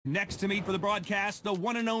Next to me for the broadcast, the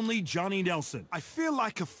one and only Johnny Nelson. I feel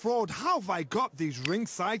like a fraud. How have I got these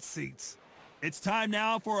ringside seats? It's time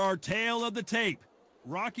now for our tale of the tape.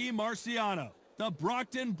 Rocky Marciano, the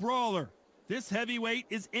Brockton Brawler. This heavyweight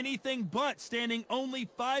is anything but standing only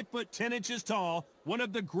 5'10" tall, one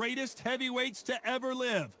of the greatest heavyweights to ever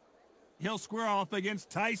live. He'll square off against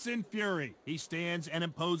Tyson Fury. He stands an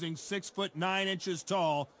imposing 6'9"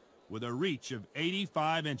 tall with a reach of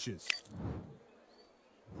 85 inches.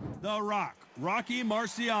 The Rock, Rocky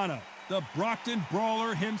Marciano, the Brockton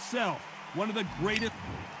Brawler himself, one of the greatest.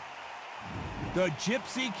 The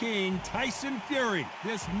Gypsy King, Tyson Fury,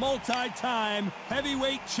 this multi-time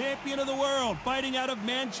heavyweight champion of the world, fighting out of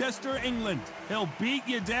Manchester, England. He'll beat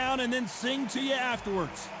you down and then sing to you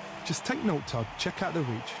afterwards. Just take note, Todd. Check out the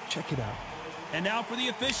reach. Check it out. And now for the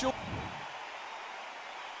official.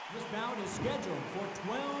 This bout is scheduled for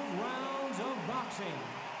 12 rounds of boxing.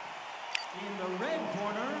 In the red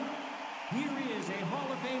corner, here is a Hall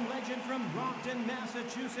of Fame legend from Brockton,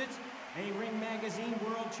 Massachusetts, a Ring Magazine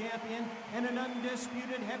world champion and an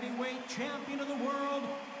undisputed heavyweight champion of the world.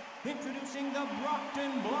 Introducing the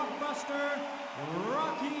Brockton blockbuster,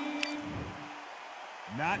 Rocky.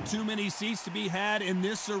 Not too many seats to be had in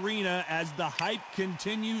this arena as the hype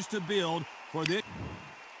continues to build for this.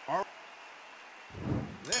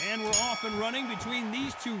 And we're off and running between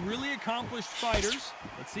these two really accomplished fighters.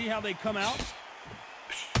 Let's see how they come out.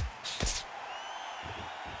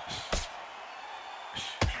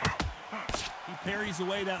 He parries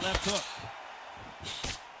away that left hook.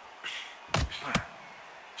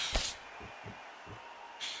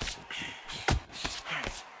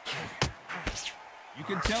 You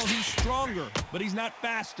can tell he's stronger, but he's not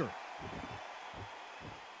faster.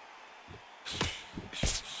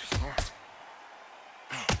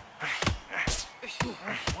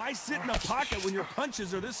 Why sit in a pocket when your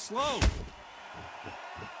punches are this slow?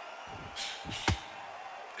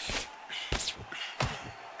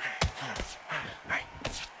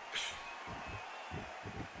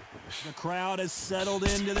 The crowd has settled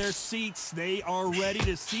into their seats. They are ready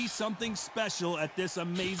to see something special at this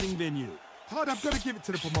amazing venue. Todd, I've got to give it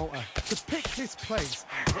to the promoter. To pick this place,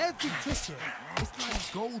 every ticket is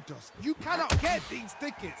like gold dust. You cannot get these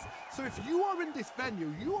tickets. So if you are in this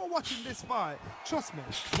venue, you are watching this fight, trust me,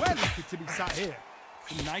 we're lucky to be sat here.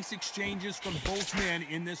 Some nice exchanges from both men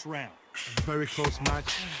in this round. A very close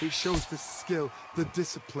match. It shows the skill, the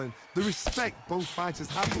discipline, the respect both fighters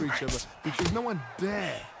have for each other, because no one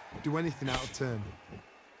dare do anything out of turn.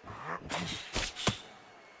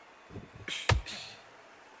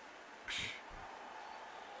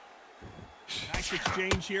 Nice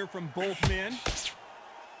exchange here from both men.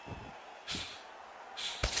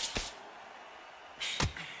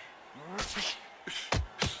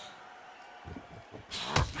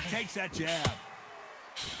 He takes that jab.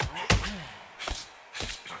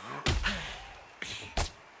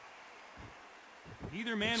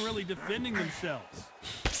 Neither man really defending themselves.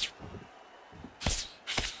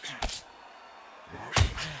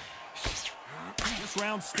 This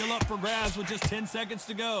round's still up for grabs with just 10 seconds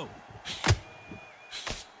to go.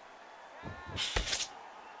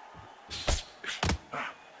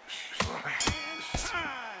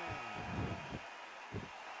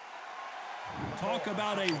 Talk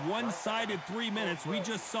about a one-sided 3 minutes. We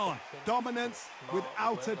just saw it. Dominance,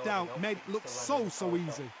 without a doubt, made it look so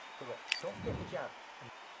easy.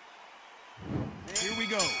 Here we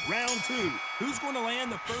go, round two. Who's going to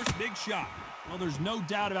land the first big shot? Well, there's no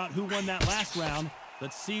doubt about who won that last round.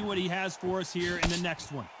 Let's see what he has for us here in the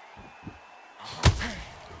next one.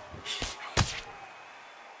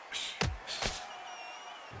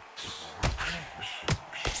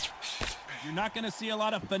 You're not going to see a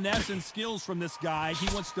lot of finesse and skills from this guy.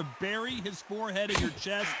 He wants to bury his forehead in your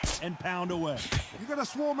chest and pound away. You got to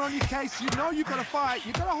swarm on your case. You know you got to fight.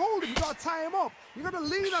 You got to hold him. You got to tie him up. You got to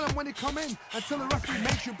lean on him when he come in until the referee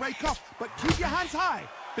makes you break off. But keep your hands high,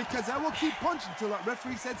 because I will keep punching until that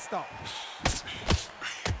referee said stop.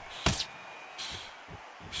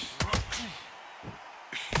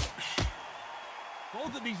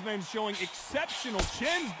 Both of these men showing exceptional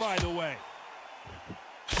chins, by the way.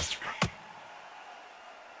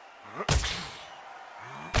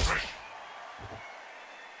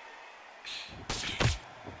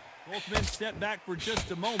 Both men step back for just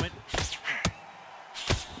a moment.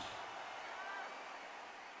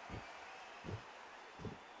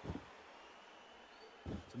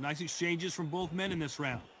 Some nice exchanges from both men in this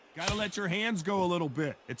round. Gotta let your hands go a little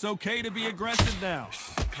bit. It's okay to be aggressive now.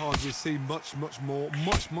 Cards you see much more,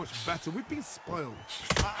 much better. We've been spoiled.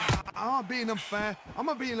 I'm not being unfair. I'm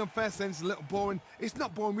not being unfair saying it's a little boring. It's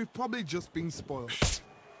not boring. We've probably just been spoiled.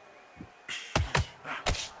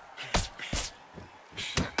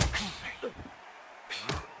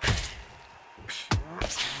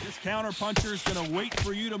 counterpuncher is going to wait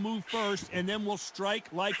for you to move first, and then will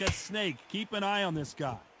strike like a snake. Keep an eye on this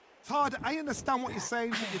guy. Todd, I understand what you're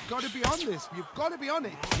saying, but you've got to be on this. You've got to be on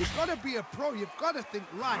it. You've got to be a pro. You've got to think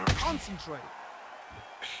right. Concentrate.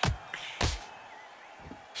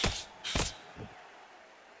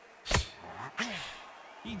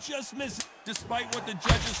 He just missed. Despite what the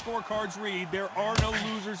judges' scorecards read, there are no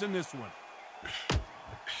losers in this one.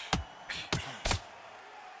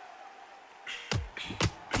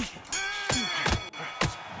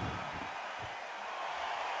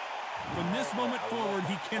 From this moment forward,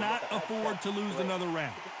 he cannot afford to lose another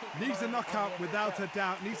round. Needs a knockout without a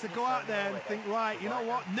doubt. Needs to go out there and think, right, you know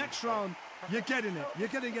what, next round, you're getting it. You're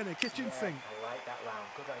going to get it. Kitchen sink. I like that round.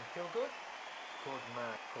 Good round. Feel good? Good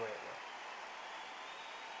man. Great work.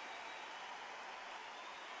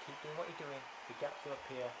 Keep doing what you're doing. The gaps will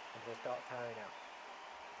appear and they'll start tiring out.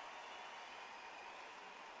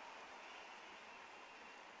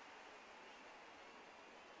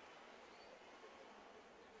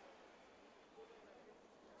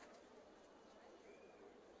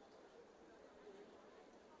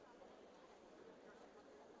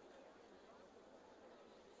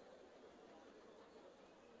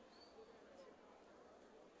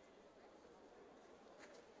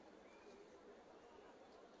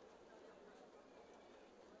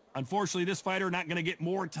 Unfortunately, this fighter not going to get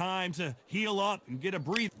more time to heal up and get a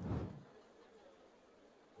breathe.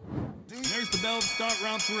 There's the bell to start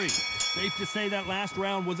round 3. Safe to say that last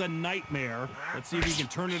round was a nightmare. Let's see if he can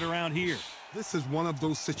turn it around here. This is one of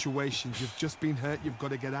those situations. You've just been hurt. You've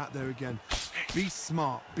got to get out there again. Be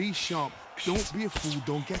smart. Be sharp. Don't be a fool.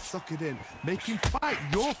 Don't get suckered in. Make him fight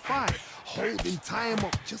your fight. Hold him, tie him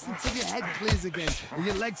up just until your head clears again and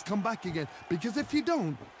your legs come back again. Because if you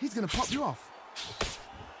don't, he's going to pop you off.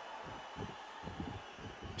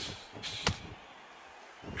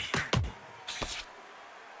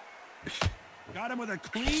 Got him with a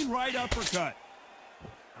clean right uppercut.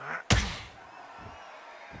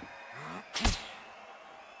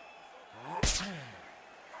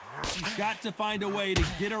 He's got to find a way to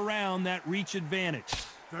get around that reach advantage.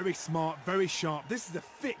 Very smart, very sharp. This is a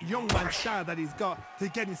fit young man style that he's got to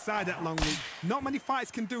get inside that long reach. Not many fights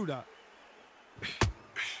can do that.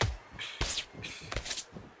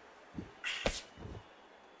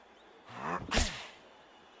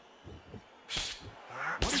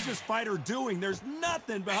 What is this fighter doing? There's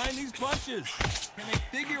nothing behind these punches. Can they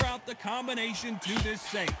figure out the combination to this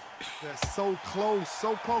safe? They're so close,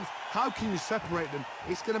 so close. How can you separate them?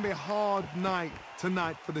 It's going to be a hard night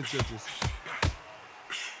tonight for the judges.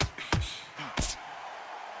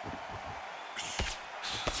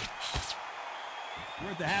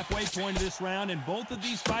 We're at the halfway point of this round, and both of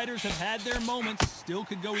these fighters have had their moments. Still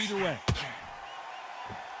could go either way.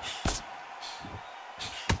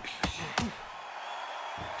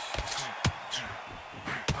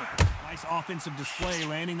 Nice offensive display,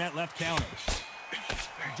 landing that left counter.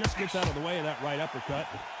 He just gets out of the way of that right uppercut.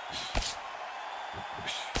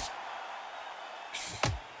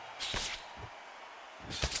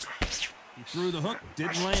 He threw the hook,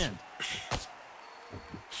 didn't land.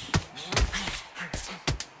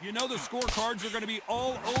 You know the scorecards are going to be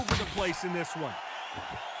all over the place in this one.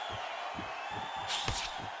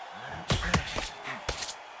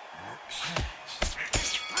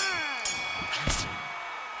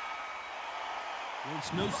 Well,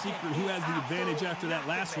 it's no secret who has the advantage after that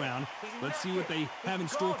last round. Let's see what they have in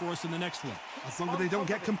store for us in the next one. As long as they don't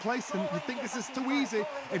get complacent, you think this is too easy.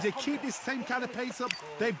 If they keep this same kind of pace up,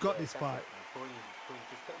 they've got this fight. Breathe,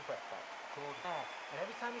 just get your breath back. Good air. And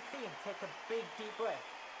every time you see him, take a big deep breath.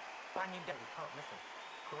 Bang him down, you can't miss him.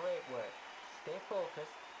 Great work. Stay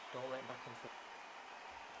focused, don't let him back into it.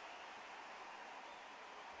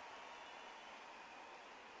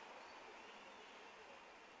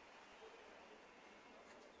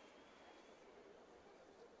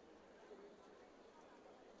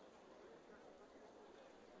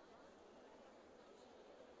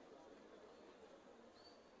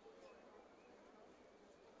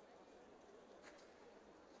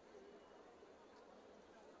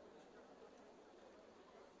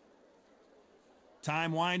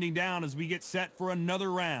 Time winding down as we get set for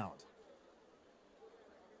another round.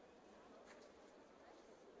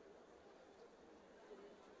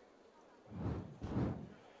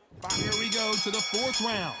 Here we go to the 4th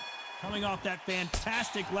round. Coming off that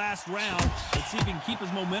fantastic last round, let's see if he can keep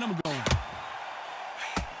his momentum going.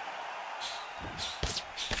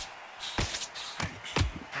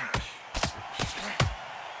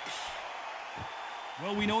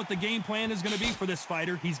 Well, we know what the game plan is going to be for this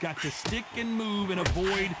fighter. He's got to stick and move and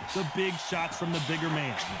avoid the big shots from the bigger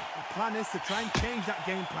man. The plan is to try and change that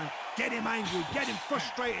game plan. Get him angry, get him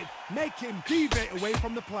frustrated, make him deviate away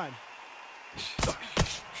from the plan.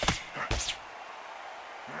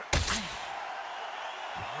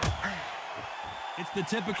 It's the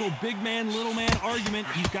typical big man, little man argument.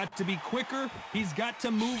 He's got to be quicker. He's got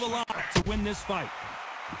to move a lot to win this fight.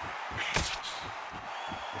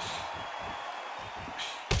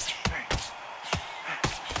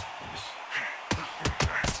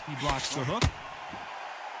 He blocks the hook.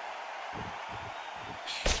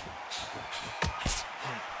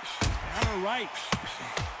 All right.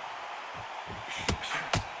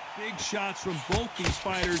 Big shots from both these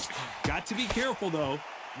fighters. Got to be careful, though.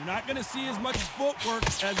 You're not going to see as much footwork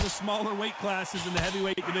as the smaller weight classes in the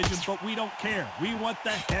heavyweight division, but we don't care. We want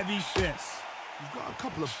the heavy fists. You've got a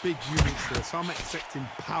couple of big units there, so I'm expecting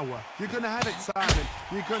power. You're going to have excitement.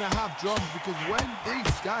 You're going to have drums, because when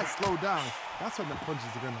these guys slow down, that's when the punches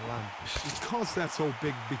are going to land. Because they're so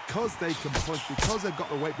big, because they can punch, because they've got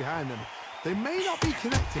the weight behind them, they may not be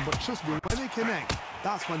connecting, but trust me, when they connect,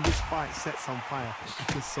 that's when this fight sets on fire,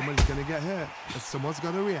 because someone's going to get hurt and someone's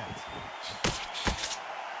going to react.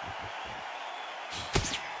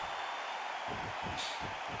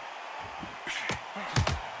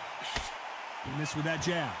 He missed with that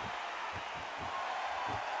jab.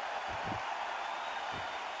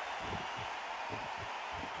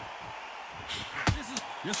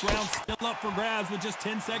 This round's still up for grabs with just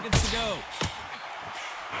 10 seconds to go.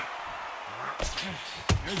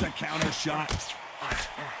 There's a counter shot.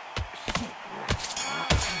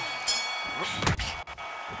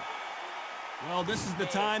 Well, this is the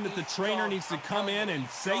time that the trainer needs to come in and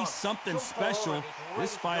say something special.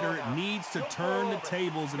 This fighter needs to turn the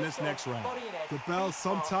tables in this next round. The bell,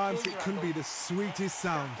 sometimes it can be the sweetest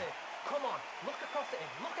sound. Come on, look across at him.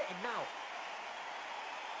 Look at him now.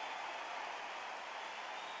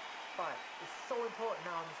 Fight. It's so important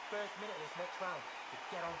now in this first minute of this next round to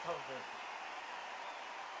get on top of him.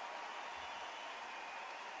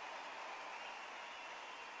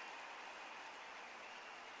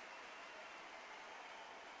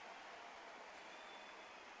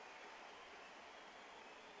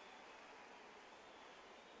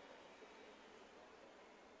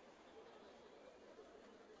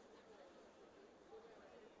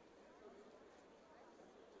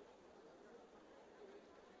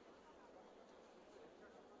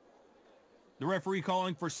 The referee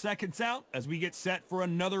calling for seconds out as we get set for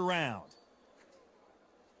another round.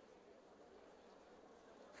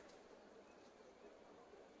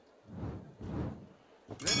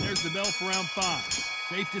 There's the bell for round 5.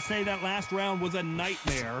 Safe to say that last round was a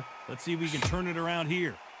nightmare. Let's see if we can turn it around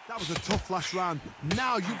here. That was a tough last round.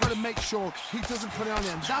 Now you've got to make sure he doesn't put it on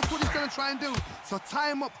him. That's what he's going to try and do. So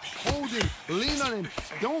tie him up, hold him, lean on him.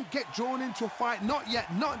 Don't get drawn into a fight. Not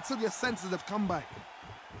yet. Not until your senses have come back.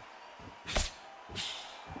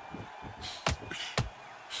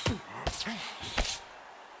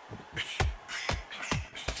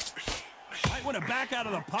 Might want to back out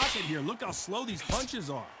of the pocket here. Look how slow these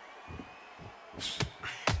punches are.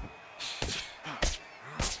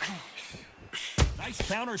 Nice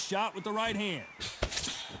counter shot with the right hand.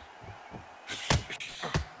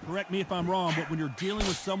 Correct me if I'm wrong, but when you're dealing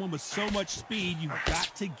with someone with so much speed, you've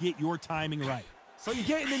got to get your timing right. So you're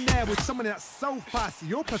getting in there with somebody that's so fast,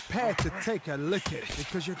 you're prepared to take a licking,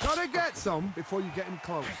 because you've got to get some before you get him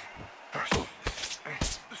close.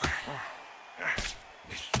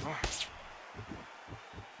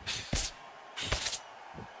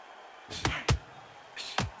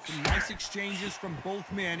 Some nice exchanges from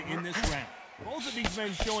both men in this round. Both of these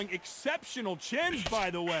men showing exceptional chins,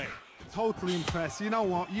 by the way. Totally impressed. You know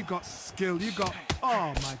what? You got skill. You got...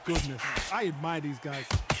 Oh, my goodness. I admire these guys.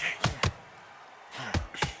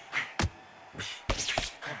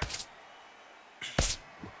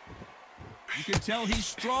 You can tell he's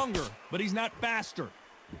stronger, but he's not faster.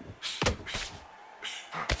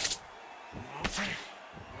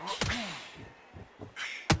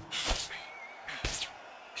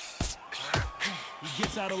 He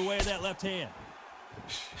gets out of the way of that left hand.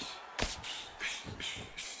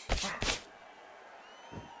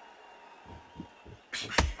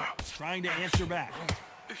 Trying to answer back.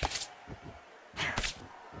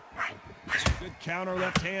 Good counter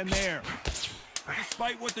left hand there.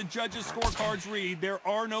 Despite what the judges' scorecards read, there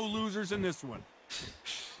are no losers in this one.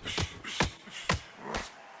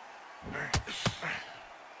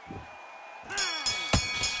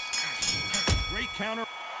 Great counter.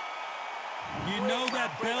 You know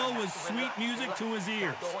that bell was sweet music to his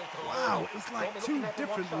ears. Wow, it's like two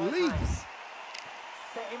different leagues.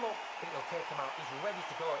 Set him up, it'll take him out. He's ready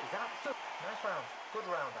to go. He's absolutely nice round. Good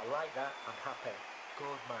round. I like that. I'm happy.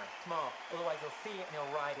 Good man. Smart. Otherwise he'll see it and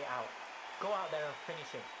he'll ride it out. Go out there and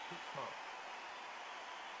finish him. Keep smart.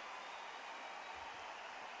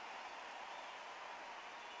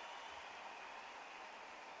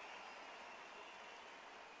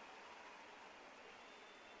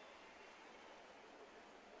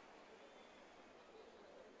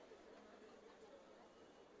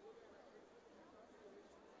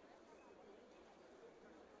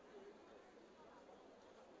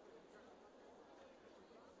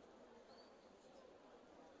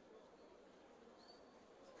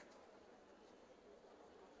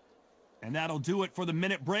 And that'll do it for the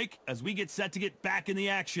minute break as we get set to get back in the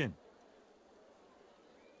action.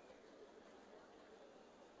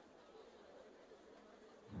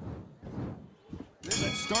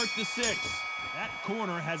 Let's start the sixth. That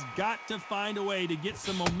corner has got to find a way to get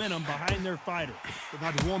some momentum behind their fighter. They've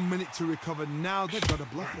had 1 minute to recover. Now they've got to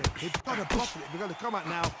bluff it. They've got to bluff it. They've got to come out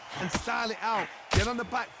now and style it out. Get on the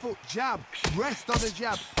back foot, jab, rest on the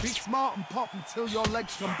jab. Be smart and pop until your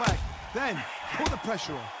legs come back. Then put the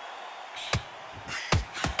pressure on.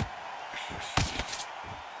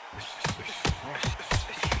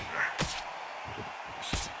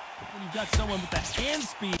 When you've got someone with the hand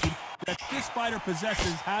speed that this fighter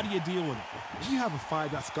possesses, how do you deal with it? When you have a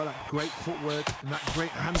fight that's got that great footwork and that great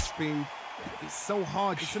hand speed, it's so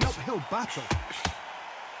hard. It's an uphill battle.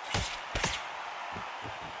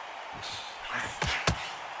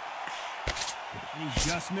 He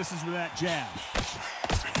just misses with that jab.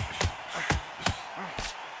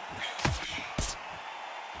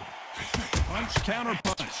 Punch, counter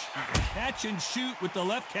punch. Catch and shoot with the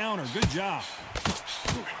left counter. Good job.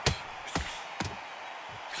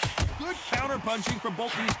 Good counter punching from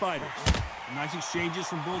both these fighters. Nice exchanges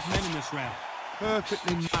from both men in this round.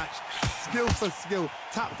 Perfectly matched. Skill for skill.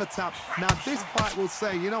 Tap for tap. Now this fight will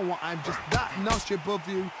say, you know what, I'm just that notch above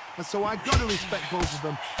you. And so I've got to respect both of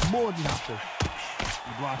them. More than happy.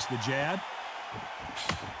 He blocks the jab.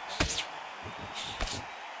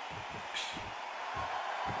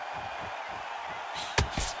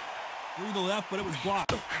 Through the left, but it was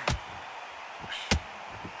blocked.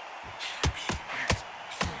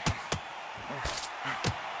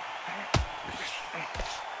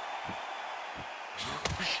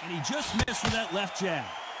 And he just missed with that left jab.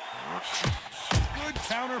 Good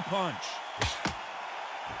counter punch.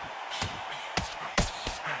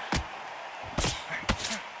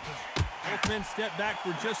 Both men step back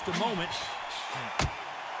for just a moment.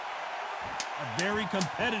 A very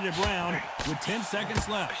competitive round with 10 seconds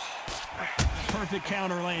left. Perfect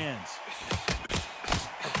counter lands.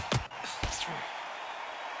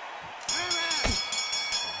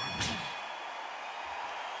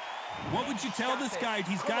 What would you tell this guy?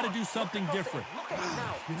 He's got to do something different.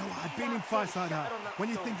 You know, I've been in fights like that. When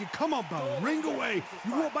you're thinking, come on, bro, ring away.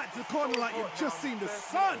 You walk back to the corner like you've just seen the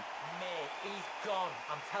sun. Mate, he's gone.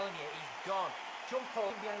 I'm telling you, he's gone. Jump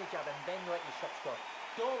forward behind the jab and then let your shots go.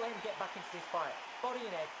 Don't let him get back into this fight. Body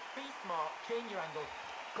and head, be smart, change your angles.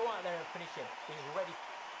 Go out there and finish him. He's ready.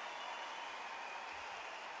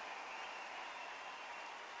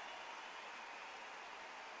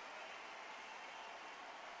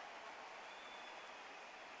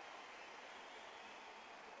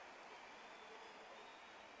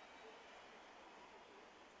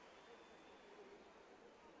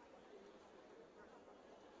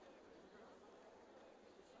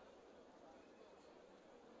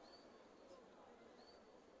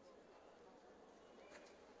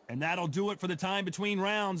 And that'll do it for the time between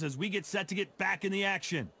rounds as we get set to get back in the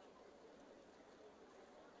action.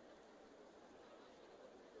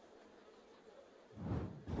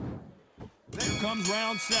 There comes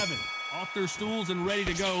round 7. Off their stools and ready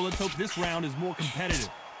to go. Let's hope this round is more competitive.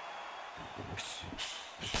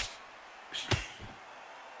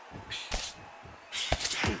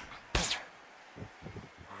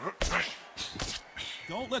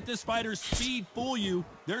 Don't let this fighter's speed fool you.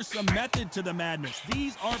 There's some method to the madness.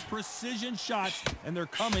 These are precision shots, and they're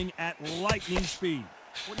coming at lightning speed.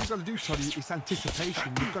 What you've got to do, Toddy, is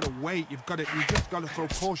anticipation. You've got to wait. You just got to throw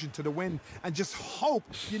caution to the wind and just hope.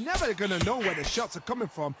 You're never going to know where the shots are coming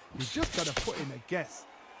from. You just got to put in a guess.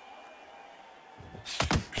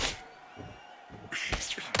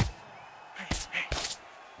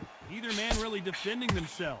 Neither man really defending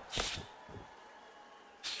themselves.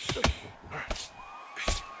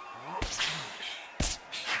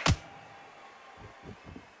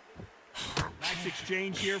 Nice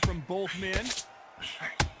exchange here from both men.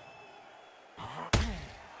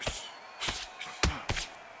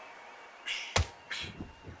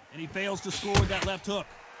 And he fails to score with that left hook.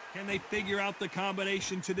 Can they figure out the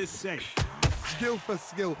combination to this safe? Skill for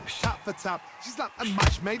skill, tap for tap. She's like a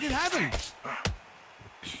match made in heaven.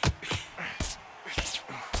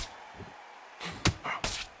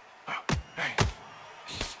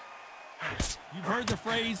 You've heard the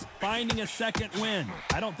phrase, finding a second win.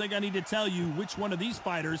 I don't think I need to tell you which one of these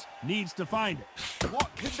fighters needs to find it. What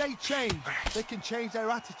can they change? They can change their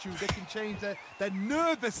attitude. They can change their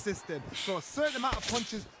nervous system for a certain amount of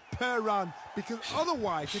punches per round. Because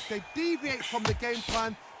otherwise, if they deviate from the game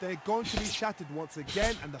plan, they're going to be shattered once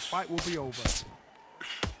again and the fight will be over.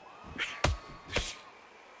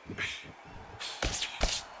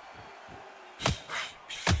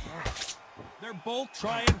 They're both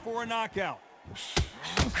trying for a knockout.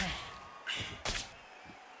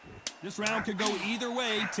 This round could go either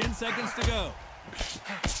way. 10 seconds to go.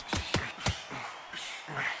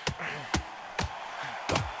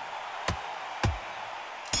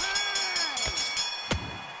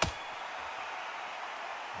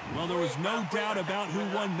 Well, there was no doubt about who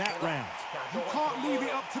won that round. You can't leave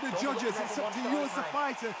it up to the judges. It's up to you as the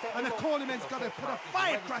fighter. And the cornerman's got to put a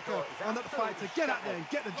firecracker on that fighter. Get out there and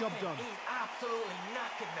get the job done. He's absolutely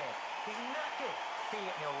knackered, mate. He's knackered. See it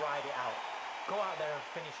and he'll ride it out. Go out there and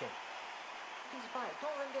finish him. He's fight.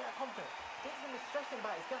 Don't let him get that confidence. He's going to be stressing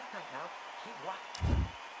about his gas tank now. Keep whacking.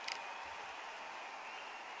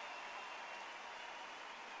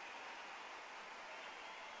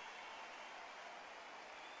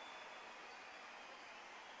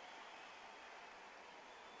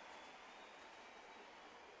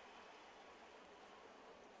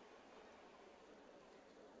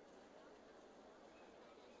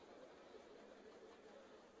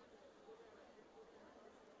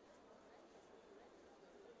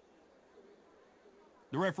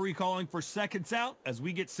 The referee calling for seconds out as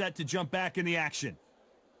we get set to jump back in the action.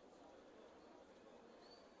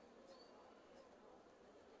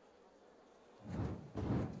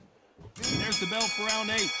 There's the bell for round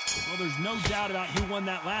 8. Well, there's no doubt about who won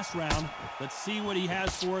that last round. Let's see what he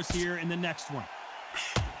has for us here in the next one.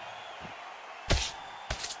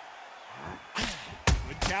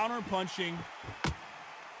 Good counter punching.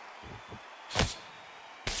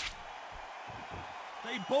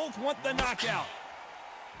 They both want the knockout.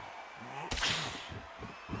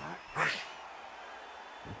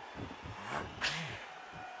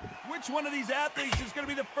 Which one of these athletes is going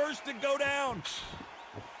to be the first to go down?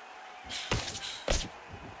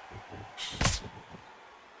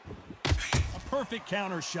 A perfect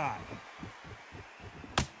counter shot.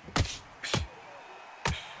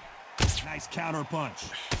 Nice counter punch.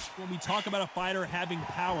 When we talk about a fighter having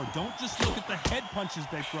power, don't just look at the head punches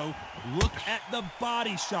they throw. Look at the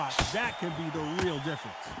body shots. That could be the real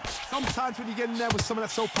difference. Sometimes when you get in there with someone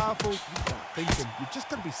that's so powerful, you start thinking, you just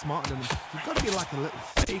got to be smarter than them. You've got to be like a little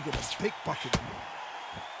faggot and pickpocket them.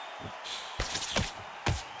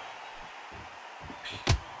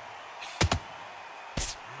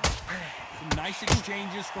 Some nice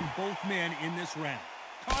exchanges from both men in this round.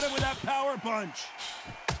 Caught him with that power punch.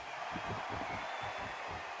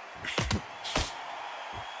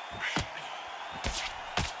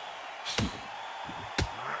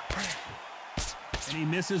 And he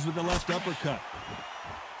misses with the left uppercut.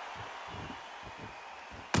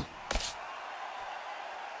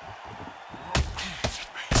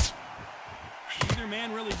 Neither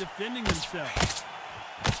man really defending himself.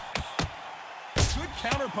 Good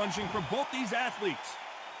counterpunching from both these athletes.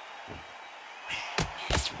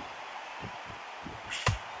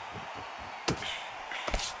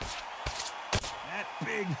 That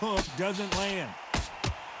big hook doesn't land.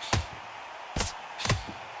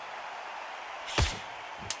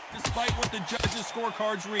 Despite what the judges'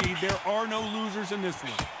 scorecards read, there are no losers in this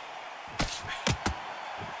one.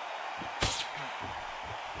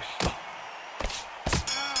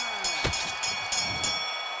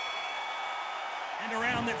 And a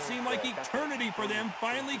round that seemed like eternity for them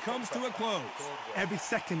finally comes to a close. Every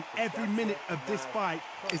second, every minute of this fight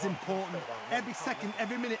is important. Every second,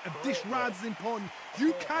 every minute of this round is important.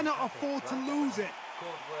 You cannot afford to lose it. Good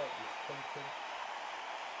work, you thinking.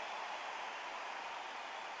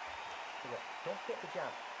 Don't forget the jab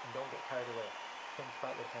and don't get carried away. Think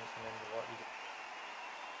about the tension and what you do.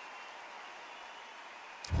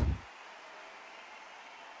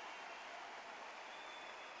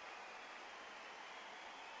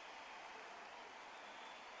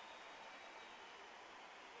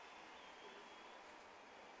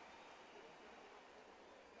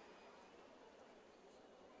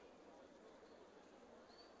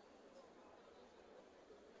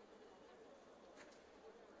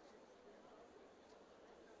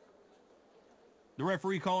 The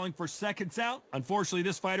referee calling for seconds out. Unfortunately,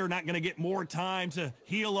 this fighter not going to get more time to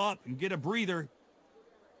heal up and get a breather.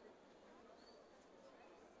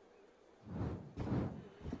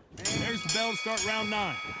 There's the bell to start round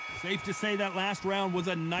 9. Safe to say that last round was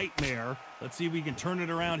a nightmare. Let's see if we can turn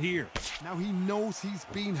it around here. Now he knows he's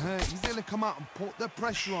been hurt. He's going to come out and put the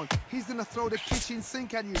pressure on. He's going to throw the kitchen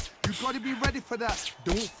sink at you. You've got to be ready for that.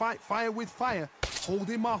 Don't fight fire with fire. Hold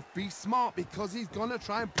him off. Be smart because he's going to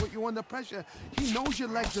try and put you under pressure. He knows your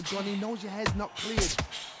legs are gone. He knows your head's not cleared.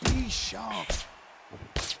 Be sharp.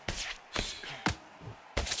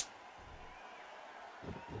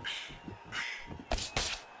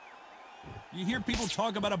 You hear people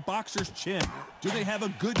talk about a boxer's chin. Do they have a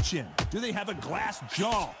good chin? Do they have a glass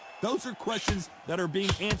jaw? Those are questions that are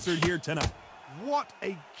being answered here tonight. What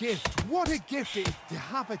a gift. What a gift it is to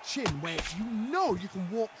have a chin where you know you can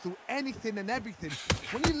walk through anything and everything.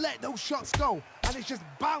 When you let those shots go and it's just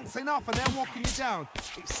bouncing off and then walking you down,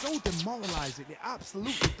 it's so demoralizing. It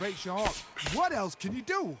absolutely breaks your heart. What else can you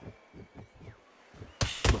do?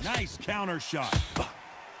 Nice counter shot.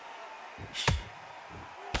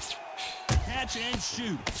 Catch and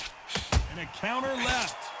shoot. And a counter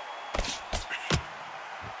left.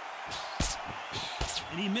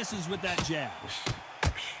 And he misses with that jab.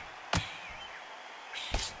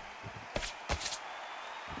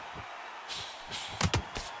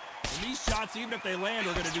 And these shots, even if they land,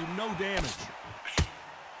 are going to do no damage.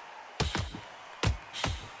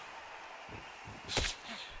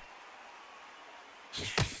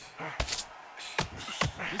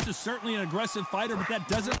 This is certainly an aggressive fighter, but that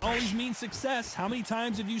doesn't always mean success. How many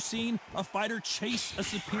times have you seen a fighter chase a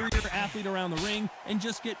superior athlete around the ring and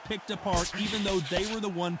just get picked apart even though they were the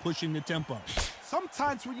one pushing the tempo?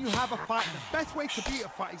 Sometimes when you have a fight, the best way to beat a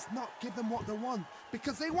fight is not give them what they want.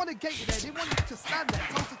 Because they want to get you there. They want you to stand there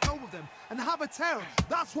toe-to-toe with them and have a tear.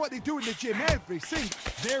 That's what they do in the gym every single.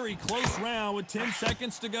 Very close round with 10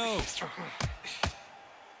 seconds to go.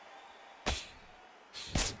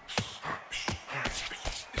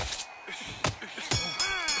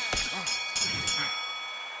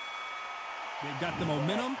 They've got the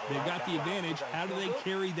momentum, they've got the advantage. How do they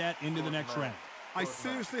carry that into the next round? I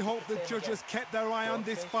seriously hope the judges kept their eye on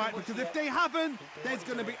this fight, because if they haven't, there's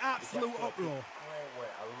going to be absolute uproar.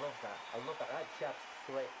 I love that. I love that. That jab's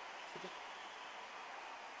slick. So just...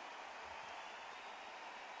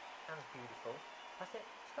 And beautiful. That's it.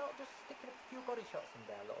 Start just sticking a few body shots in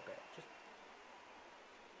there a little bit. Just...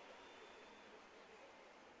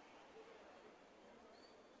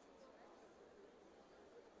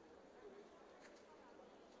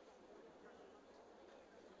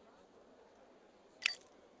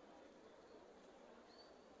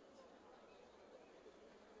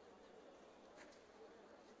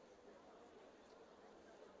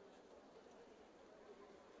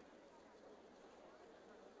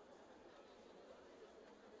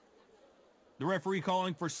 The referee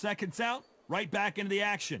calling for seconds out, right back into the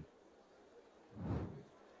action.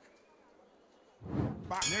 And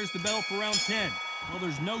there's the bell for round 10. Well,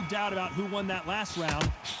 there's no doubt about who won that last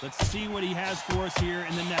round. Let's see what he has for us here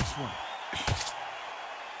in the next one.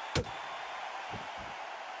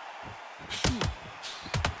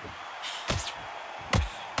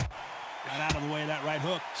 Got out of the way of that right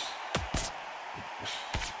hook.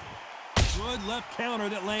 Good left counter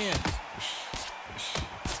that lands.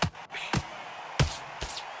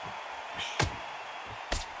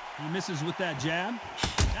 He misses with that jab.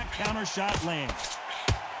 That counter shot lands.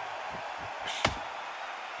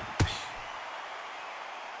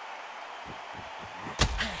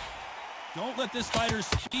 Don't let this fighter's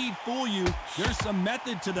speed fool you. There's some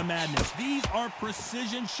method to the madness. These are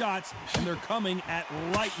precision shots, and they're coming at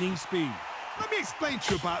lightning speed. Let me explain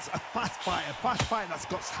to you about a fast fighter that's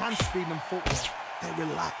got hand speed and footwork. They're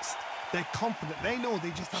relaxed. They're confident. They know they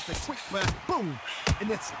just have to quick burst, boom.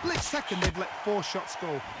 In a split second, they've let 4 shots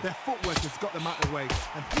go. Their footwork has got them out of the way.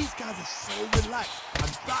 And these guys are so relaxed.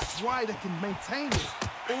 And that's why they can maintain this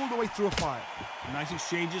all the way through a fight. Nice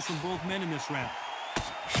exchanges from both men in this round.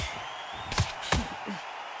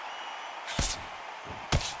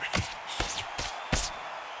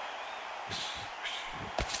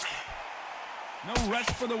 No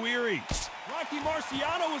rest for the weary. Rocky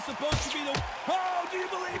Marciano was supposed to be the... Oh, do you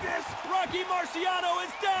believe this? Rocky Marciano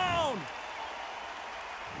is down!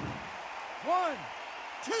 1,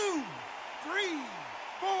 2, 3,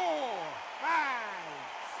 4, 5,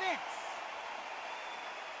 6.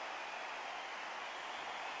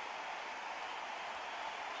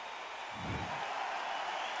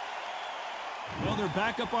 Well, they're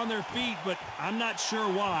back up on their feet, but I'm not sure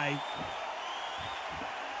why.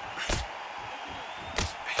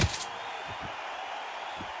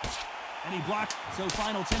 And he blocked. So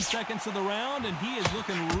final 10 seconds of the round, and he is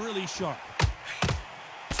looking really sharp.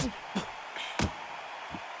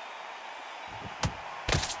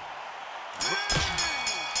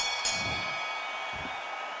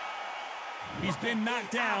 He's been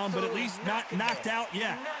knocked down, but at least not knocked out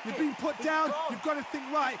yet. You've been put down, you've got to think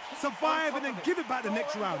right, survive and then give it back the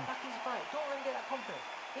next round. Don't let him get that confidence.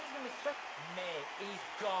 He's going to be stressed. Mate, he's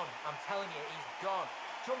gone. I'm telling you, he's gone.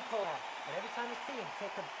 Jump over, and every time you see him,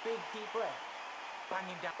 take a big deep breath. Bang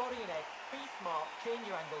him down, body and head, be smart, change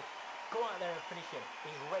your angle, go out there and finish him.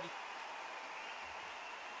 He's ready.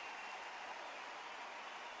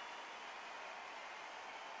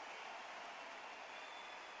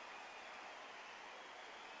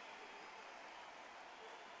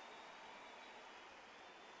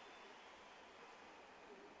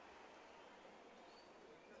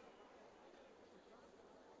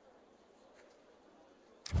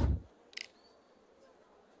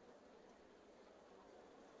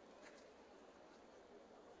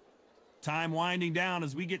 Time winding down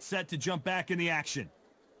as we get set to jump back in the action.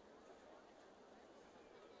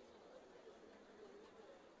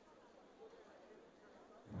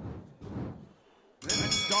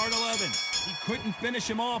 Let's start 11. He couldn't finish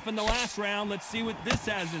him off in the last round. Let's see what this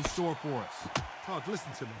has in store for us. Todd,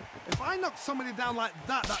 listen to me. If I knock somebody down like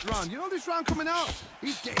that round, you know this round coming out?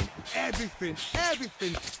 He's getting everything,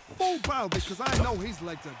 full barrel because I know his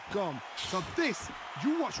legs are gone. So this,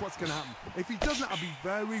 you watch what's going to happen. If he doesn't, I'll be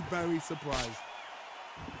very, very surprised.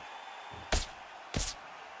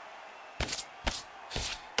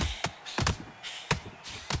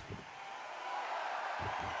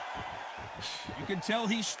 You can tell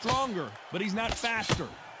he's stronger, but he's not faster.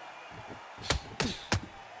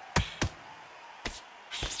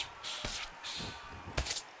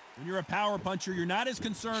 When you're a power puncher, you're not as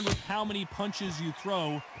concerned with how many punches you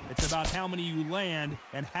throw. It's about how many you land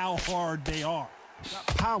and how hard they are.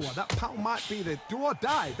 That power might be the do or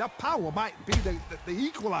die. That power might be the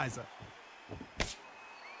equalizer.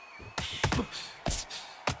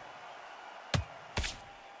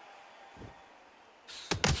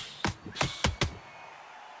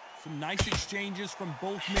 Some nice exchanges from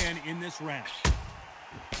both men in this round.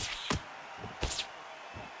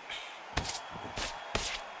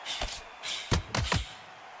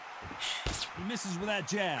 He misses with that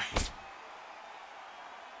jab.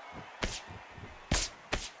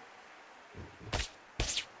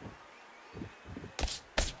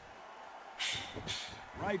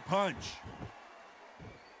 Right punch.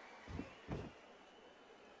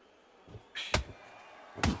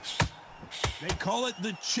 They call it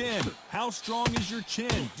the chin. How strong is your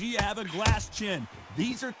chin? Do you have a glass chin?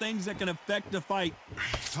 These are things that can affect the fight.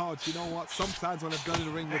 Todd, you know what? Sometimes when I've gone in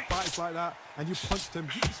the ring with fights like that and you punched him,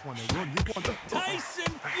 you just want to run. You want to...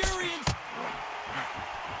 Tyson Fury.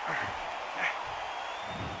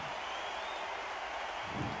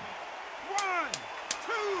 One,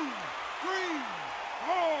 two, three,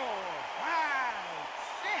 4, 5,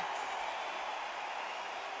 6.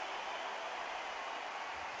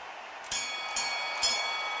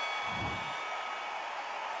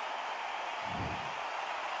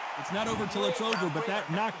 It's not over till it's over, but that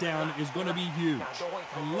knockdown is going to be huge.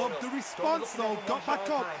 I love the response, though. Got back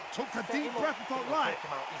up, took a deep breath and thought, right,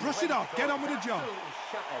 brush it off, get on with the job.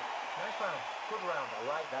 Shattered. Nice round. Good round. I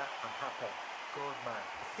like that. I'm happy. Good man.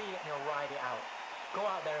 See it and he'll ride it out. Go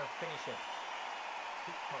out there and finish him.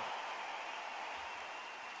 Keep smart.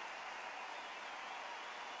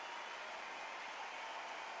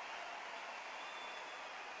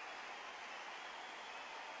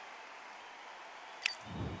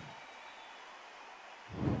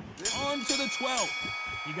 On to the 12th.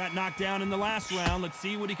 He got knocked down in the last round. Let's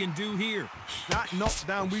see what he can do here. That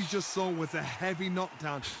knockdown we just saw was a heavy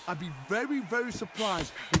knockdown. I'd be very, very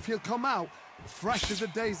surprised if he'll come out fresh as a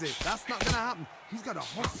daisy. That's not going to happen. He's got to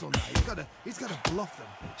hustle now. He's got to bluff them.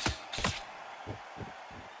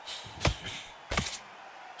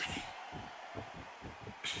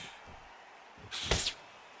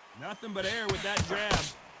 Nothing but air with that jab.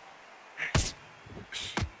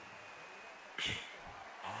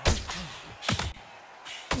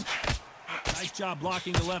 Nice job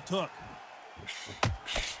blocking the left hook.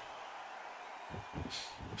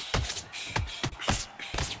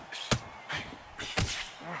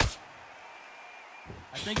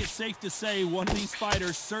 I think it's safe to say one of these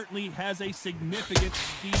fighters certainly has a significant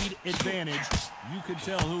speed advantage. You can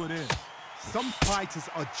tell who it is. Some fighters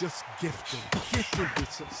are just gifted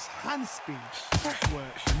with such hand speed,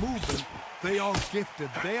 footwork, movement. They are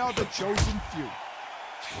gifted. They are the chosen few.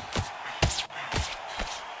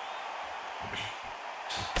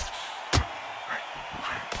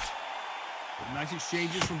 Nice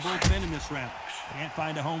exchanges from both men in this round. Can't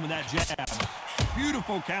find a home with that jab.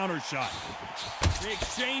 Beautiful counter shot. They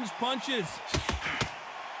exchange punches.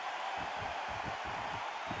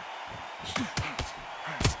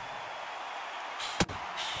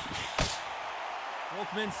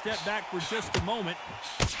 Both men step back for just a moment.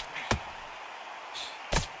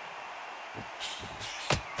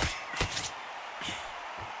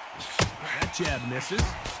 That jab misses.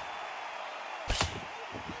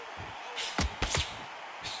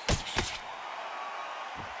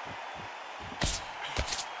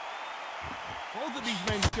 Both of these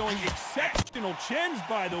men showing exceptional chins,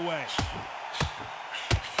 by the way.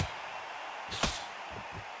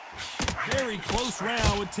 Very close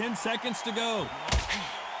round with 10 seconds to go.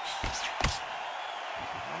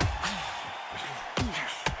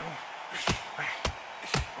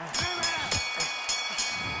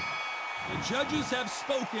 The judges have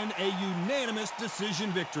spoken, a unanimous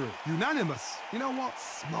decision victory. Unanimous? You know what?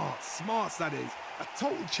 Smarts that is. A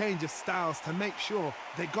total change of styles to make sure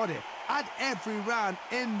they got it. Had every round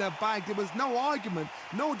in the bag. There was no argument,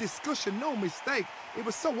 no discussion, no mistake. It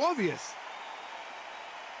was so obvious.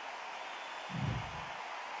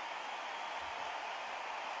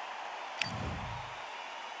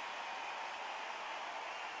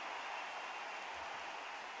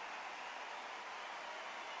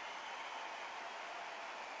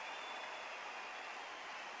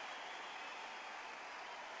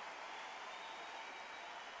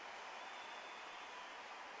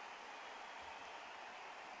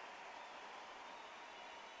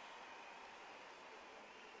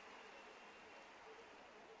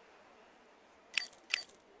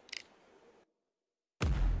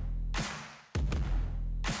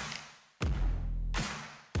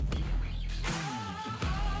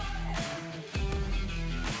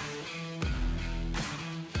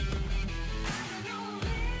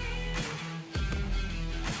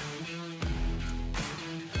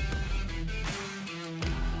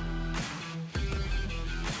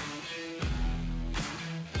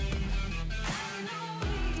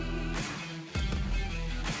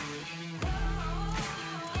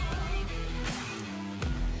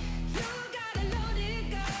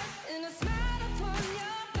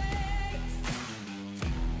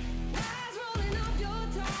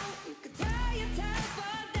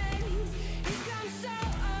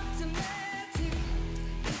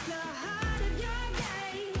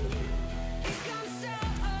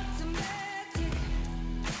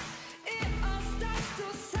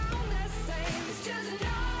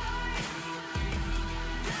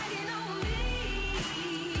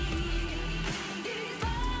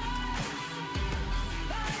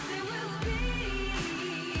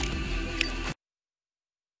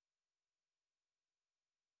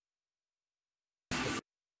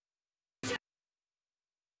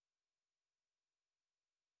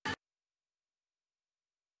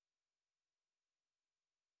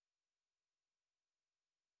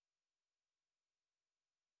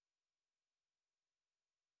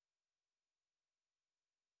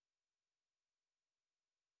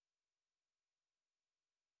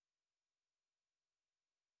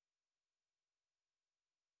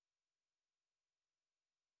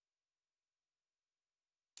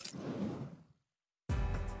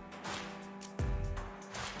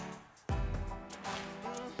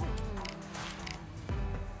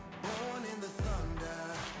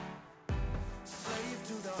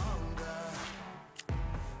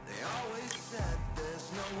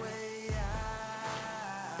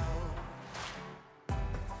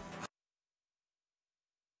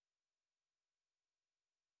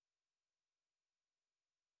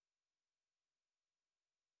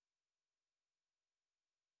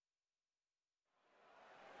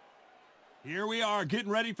 Here we are, getting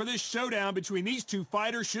ready for this showdown between these two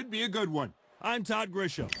fighters. Should be a good one. I'm Todd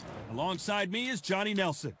Grisham. Alongside me is Johnny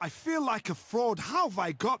Nelson. I feel like a fraud. How have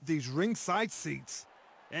I got these ringside seats?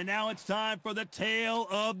 And now it's time for the tale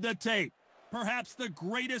of the tape. Perhaps the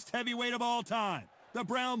greatest heavyweight of all time, the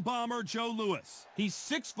Brown Bomber Joe Louis. He's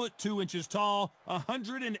 6'2" tall,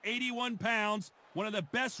 181 pounds, one of the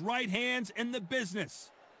best right hands in the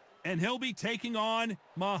business. And he'll be taking on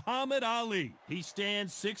Muhammad Ali. He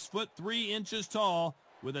stands 6'3" tall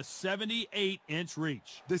with a 78-inch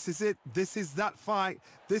reach. This is it. This is that fight.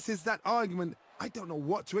 This is that argument. I don't know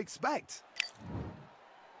what to expect.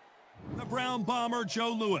 The Brown Bomber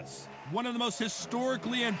Joe Louis, one of the most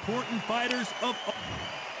historically important fighters of all.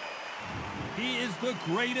 He is the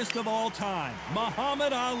greatest of all time.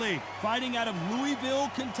 Muhammad Ali, fighting out of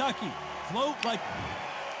Louisville, Kentucky. Float like...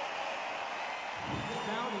 This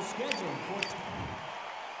bout is scheduled for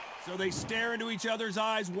So they stare into each other's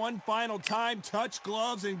eyes one final time, touch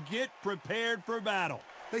gloves, and get prepared for battle.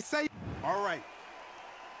 They say, all right.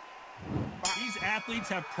 These athletes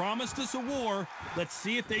have promised us a war. Let's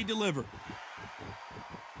see if they deliver.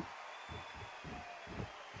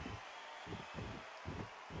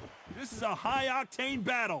 This is a high-octane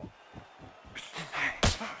battle.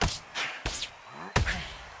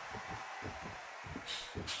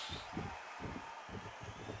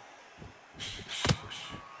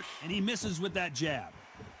 And he misses with that jab.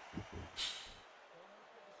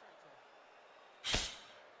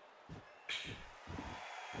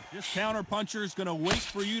 This counterpuncher is going to wait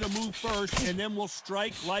for you to move first, and then will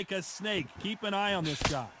strike like a snake. Keep an eye on this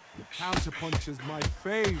guy. Counterpuncher's my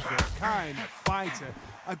favorite kind of fighter.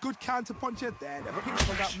 A good counterpuncher, they're the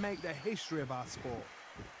people that make the history of our sport.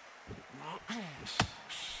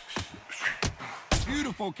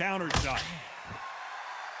 Beautiful counter shot.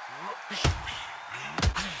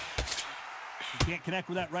 He can't connect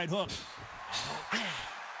with that right hook.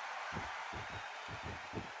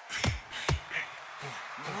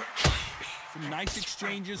 Some nice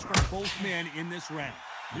exchanges from both men in this round.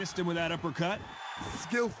 Missed him with that uppercut.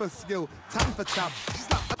 Skill for skill, tap for tap.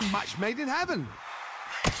 Just like a match made in heaven.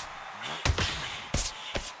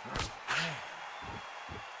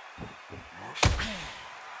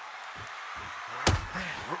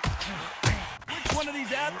 Which one of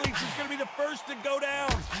these athletes is going to be the first to go down?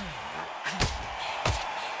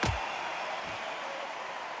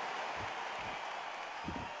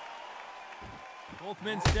 Both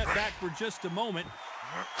men step back for just a moment.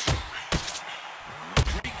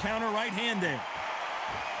 Great counter right hand there.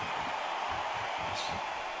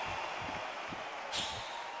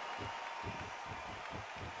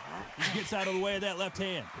 He gets out of the way of that left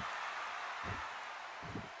hand.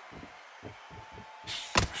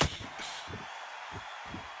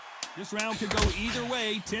 This round could go either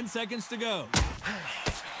way. 10 seconds to go.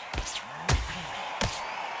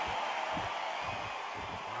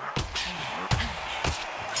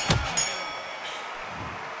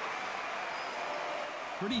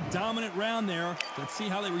 Pretty dominant round there. Let's see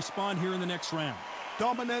how they respond here in the next round.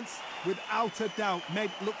 Dominance, without a doubt,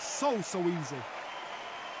 made it look so easy.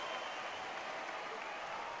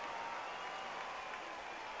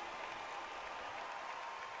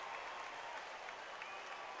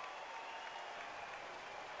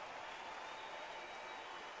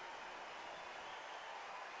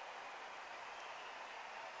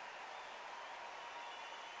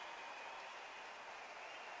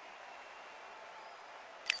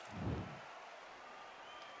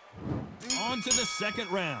 On to the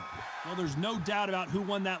second round. Well, there's no doubt about who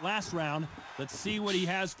won that last round. Let's see what he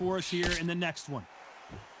has for us here in the next one.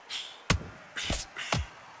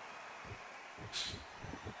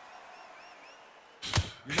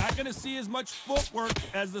 You're not going to see as much footwork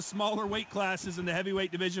as the smaller weight classes in the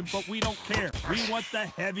heavyweight division, but we don't care. We want the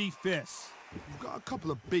heavy fists. You've got a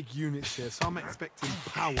couple of big units here, so I'm expecting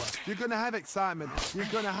power. You're going to have excitement. You're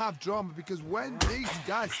going to have drama, because when these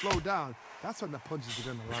guys slow down, that's when the punches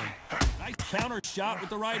are going to land. Nice counter shot with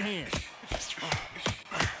the right hand.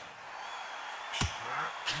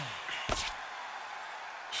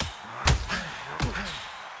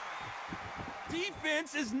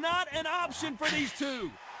 Defense is not an option for these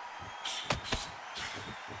two.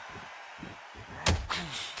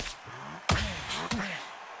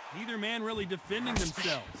 Neither man really defending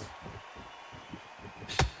themselves.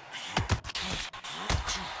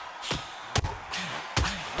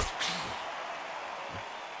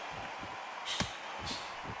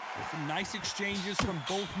 Some nice exchanges from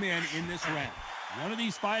both men in this round. One of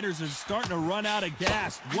these fighters is starting to run out of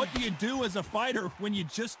gas. What do you do as a fighter when you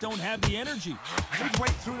just don't have the energy? Midway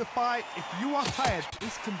through the fight, if you are tired,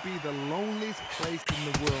 this can be the loneliest place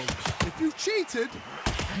in the world. If you cheated,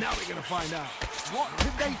 now we're going to find out. What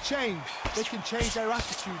can they change? They can change their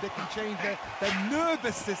attitude. They can change their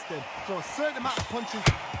nervous system. So a certain amount of punches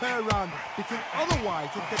per round, because otherwise...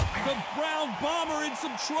 The Brown Bomber in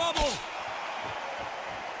some trouble.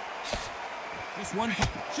 Just one.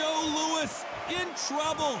 Joe Louis in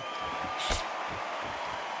trouble.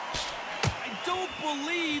 I don't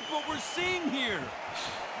believe what we're seeing here.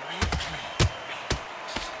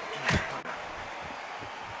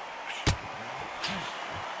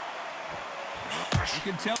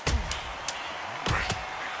 You can tell.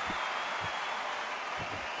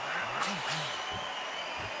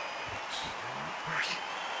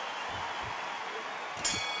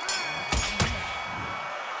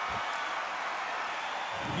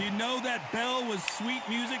 You know that bell was sweet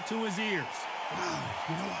music to his ears. Wow,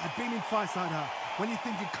 you know, I've been in fights like that. When you're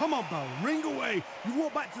thinking, come on, bell, ring away. You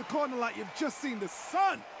walk back to the corner like you've just seen the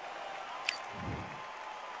sun.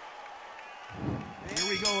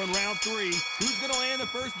 we go in round 3. Who's going to land the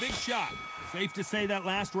first big shot? Safe to say that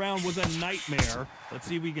last round was a nightmare. Let's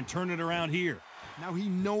see if we can turn it around here. Now he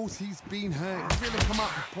knows he's been hurt. He's going to come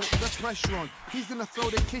out and put the pressure on. He's going to throw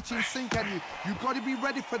the kitchen sink at you. You've got to be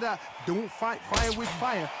ready for that. Don't fight fire with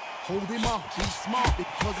fire. Hold him off. Be smart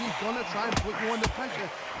because he's going to try and put you under pressure.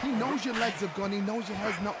 He knows your legs have gone. He knows your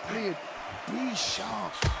head's not cleared. Be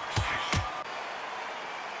sharp.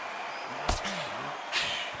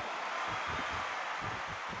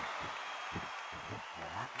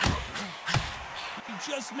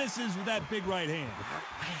 He just misses with that big right hand.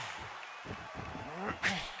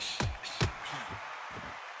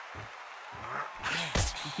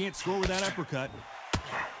 He can't score with that uppercut.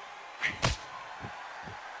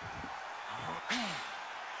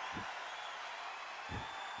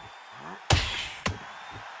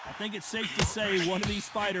 I think it's safe to say one of these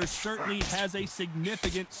fighters certainly has a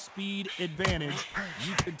significant speed advantage.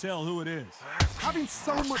 You can tell who it is. Having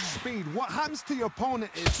so much speed, what happens to your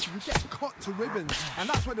opponent is you get cut to ribbons, and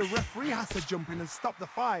that's where the referee has to jump in and stop the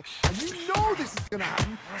fight. And you know this is going to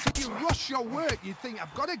happen, so you rush your work. You think,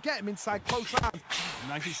 I've got to get him inside close rounds.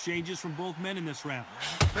 Nice exchanges from both men in this round.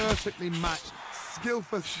 Perfectly matched. Skill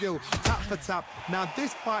for skill, tap for tap. Now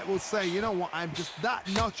this fight will say, you know what, I'm just that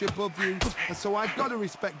notch above you, and so I've got to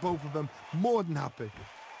respect both of them. More than happy.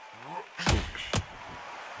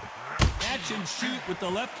 Catch and shoot with the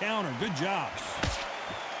left counter. Good job.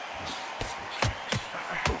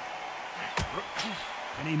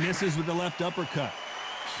 And he misses with the left uppercut.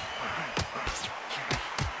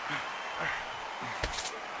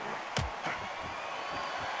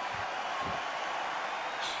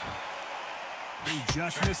 He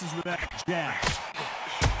just misses with that jab.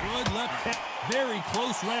 Good left hand. Very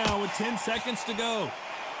close round with 10 seconds to go.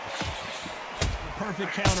 The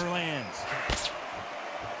perfect counter lands.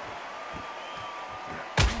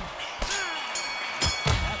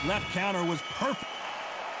 That left counter was perfect.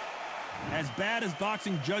 As bad as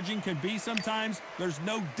boxing judging can be sometimes, there's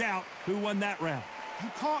no doubt who won that round. You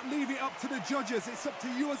can't leave it up to the judges. It's up to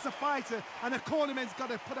you as the fighter, and the cornerman's got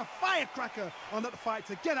to put a firecracker on that fight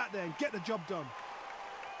to get out there and get the job done.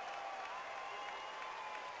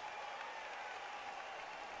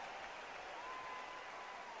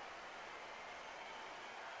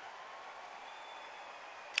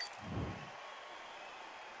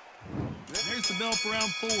 There's the bell for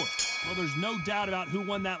round 4. Well, there's no doubt about who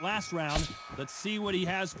won that last round. Let's see what he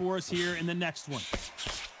has for us here in the next one.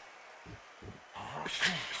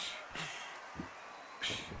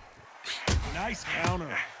 Nice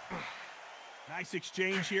counter. Nice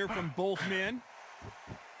exchange here from both men.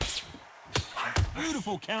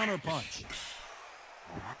 Beautiful counter punch.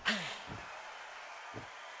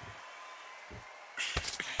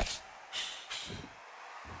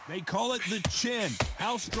 They call it the chin.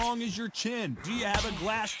 How strong is your chin? Do you have a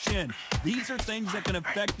glass chin? These are things that can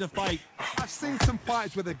affect the fight. I've seen some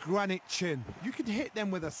fighters with a granite chin. You can hit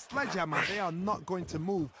them with a sledgehammer. They are not going to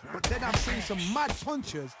move. But then I've seen some mad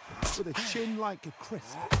punchers with a chin like a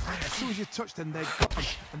crisp. As soon as you touch them, they're gone.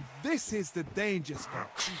 And this is the danger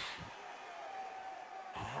spot.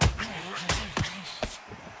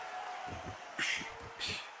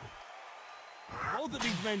 Both of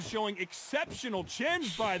these men showing exceptional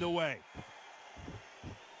chins, by the way.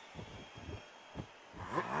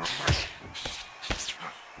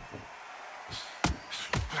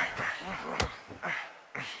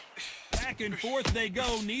 Back and forth they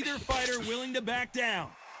go, neither fighter willing to back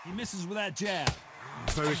down. He misses with that jab.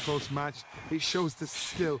 Very close match. It shows the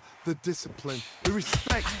skill, the discipline, the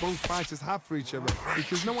respect both fighters have for each other,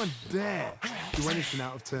 because no one dare do anything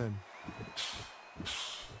out of turn.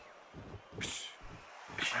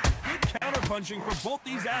 Good counter-punching for both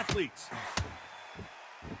these athletes.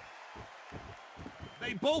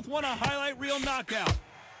 They both want a highlight reel knockout.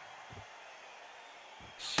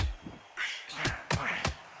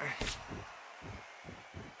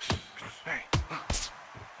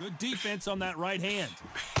 Good defense on that right hand.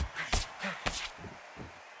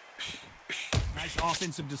 Nice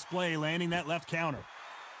offensive display, landing that left counter.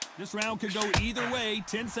 This round could go either way,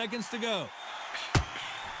 10 seconds to go.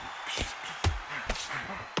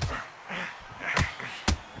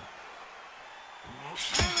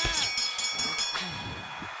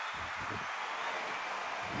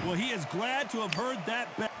 Well, he is glad to have heard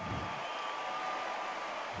that bet.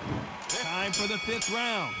 Time for the 5th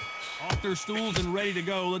round. Off their stools and ready to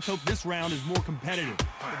go. Let's hope this round is more competitive. They've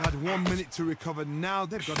had 1 minute to recover. Now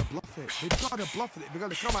they've got to bluff it. They've got to bluff it. They've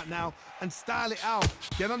got to come out now and style it out.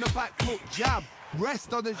 Get on the back foot, jab,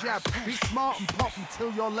 rest on the jab. Be smart and pop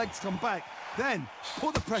until your legs come back. Then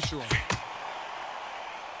put the pressure on.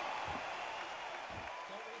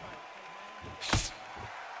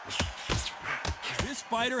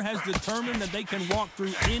 fighter has determined that they can walk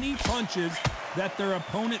through any punches that their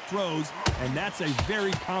opponent throws, and that's a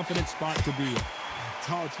very confident spot to be in.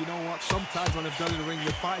 Todd, you know what? Sometimes when I've done in the ring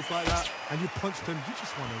with fights like that and you punch them, you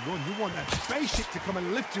just want to run. You want that spaceship to come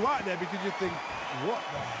and lift you out of there because you think, what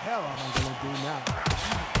the hell am I going to do now?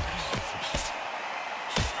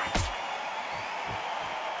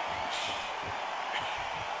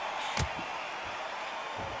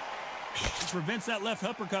 It prevents that left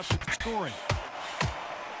uppercut from scoring.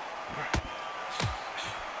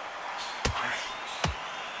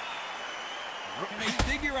 Can they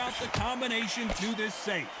figure out the combination to this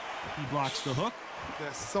safe? He blocks the hook.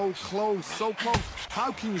 They're so close, so close.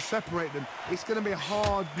 How can you separate them? It's going to be a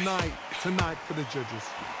hard night tonight for the judges.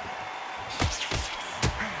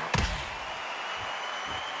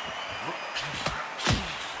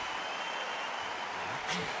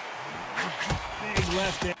 Big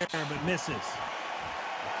left there, but misses.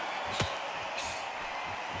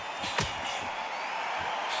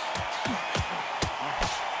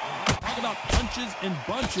 About punches and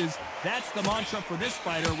bunches, that's the mantra for this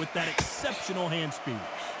fighter with that exceptional hand speed.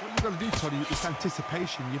 What you've got to do, Toddy, is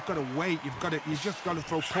anticipation. You've got to wait. You just got to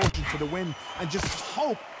throw caution to the wind and just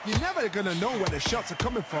hope. You're never going to know where the shots are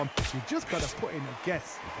coming from. You just got to put in a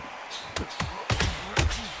guess.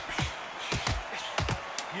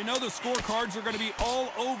 You know the scorecards are going to be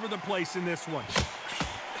all over the place in this one.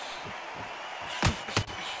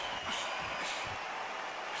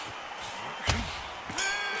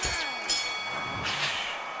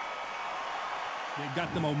 They've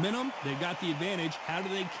got the momentum, they've got the advantage. How do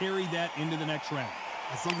they carry that into the next round?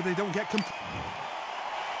 As long as they don't get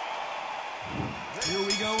Here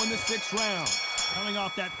we go in the 6th round. Coming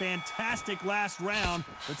off that fantastic last round,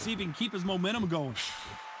 let's see if he can keep his momentum going.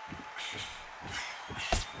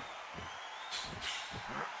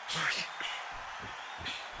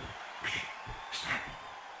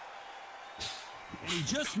 And he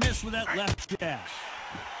just missed with that left jab.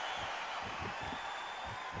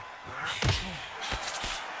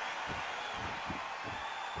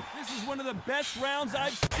 This is one of the best rounds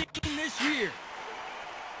I've seen this year.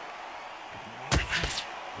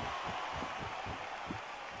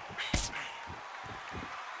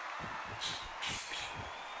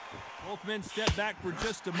 Both men step back for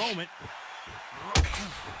just a moment.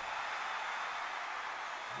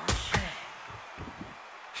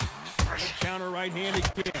 Counter right hand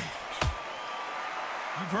again.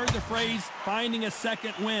 You've heard the phrase, finding a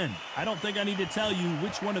second wind. I don't think I need to tell you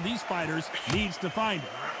which one of these fighters needs to find it.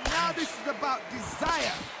 Now this is about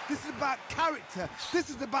desire. This is about character. This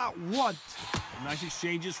is about want. Nice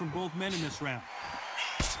exchanges from both men in this round.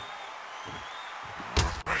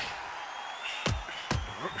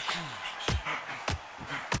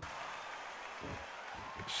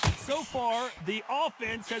 So far, the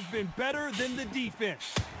offense has been better than the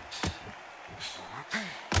defense.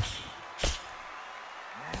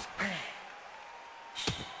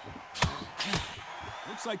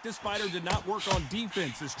 Looks like this fighter did not work on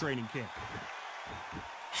defense this training camp.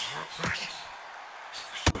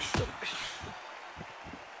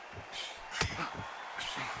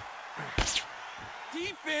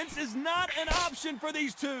 Defense is not an option for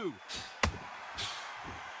these two.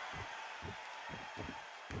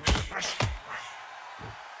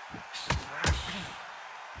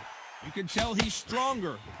 You can tell he's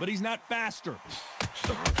stronger, but he's not faster.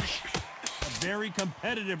 A very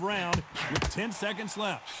competitive round with 10 seconds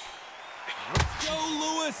left. Joe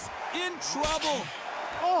Louis in trouble.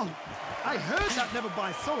 Oh, I heard that never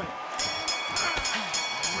by saw it.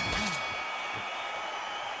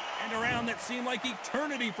 And a round that seemed like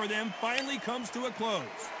eternity for them finally comes to a close.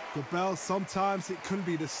 The bell, sometimes it can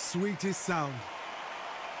be the sweetest sound.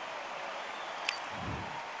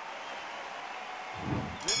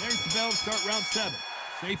 There's the bell to start round 7.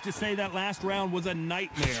 Safe to say that last round was a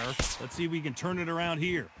nightmare. Let's see if we can turn it around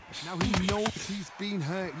here. Now he knows he's been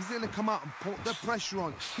hurt. He's going to come out and put the pressure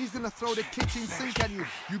on. He's going to throw the kitchen sink at you.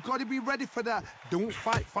 You've got to be ready for that. Don't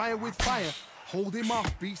fight fire with fire. Hold him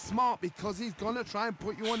off. Be smart because he's going to try and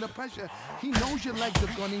put you under pressure. He knows your legs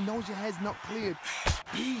have gone. He knows your head's not cleared.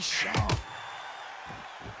 Be sharp.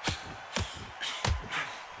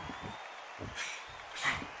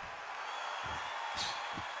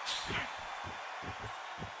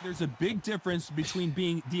 There's a big difference between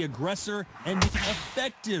being the aggressor and the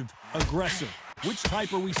effective aggressor. Which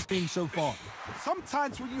type are we seeing so far?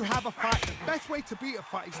 Sometimes when you have a fight, the best way to beat a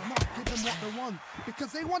fight is not give them what they want.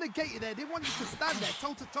 Because they want to get you there. They want you to stand there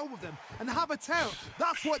toe-to-toe with them and have a tail.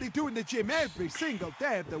 That's what they do in the gym every single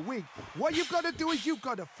day of the week. What you've got to do is you've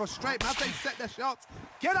got to frustrate them as they set their shots.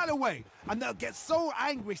 Get out of the way. And they'll get so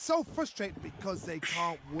angry, so frustrated because they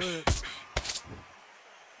can't work.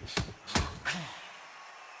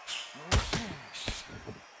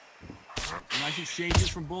 Nice exchanges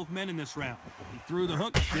from both men in this round. He threw the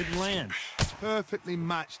hook, didn't land. Perfectly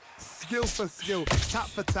matched, skill for skill, tap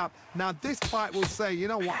for tap. Now this fight will say, you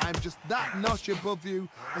know what, I'm just that notch above you,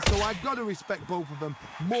 and so I've got to respect both of them.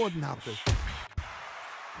 More than happy.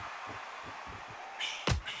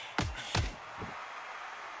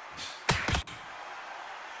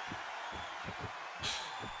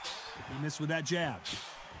 He missed with that jab.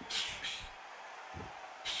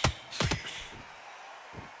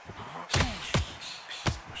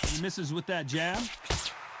 He misses with that jab.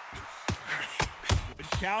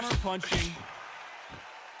 Good counter punching.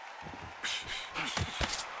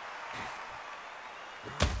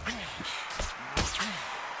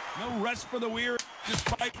 No rest for the weary.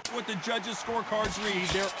 Despite what the judges' scorecards read,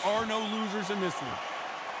 there are no losers in this one.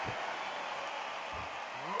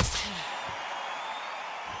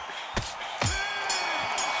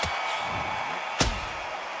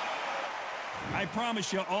 I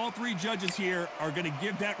promise you, all three judges here are going to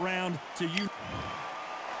give that round to you.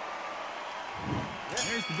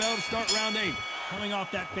 There's the bell to start round 8. Coming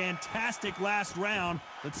off that fantastic last round,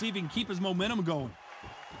 let's see if he can keep his momentum going.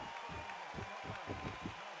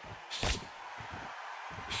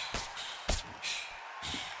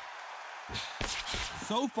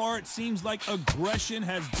 So far, it seems like aggression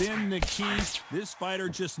has been the key. This fighter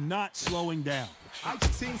just not slowing down. I've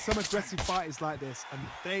seen some aggressive fighters like this, and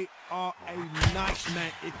they are a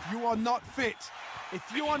nightmare. If you are not fit,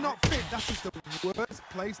 that is the worst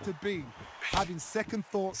place to be, having second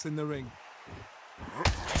thoughts in the ring.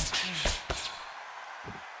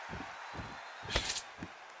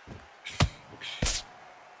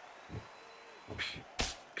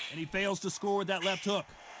 And he fails to score with that left hook.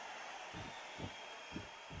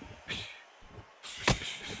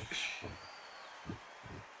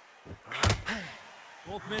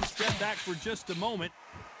 Both men step back for just a moment.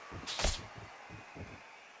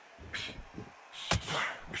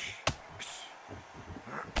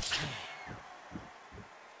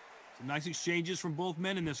 Some nice exchanges from both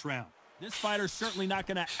men in this round. This fighter's certainly not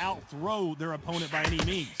going to out-throw their opponent by any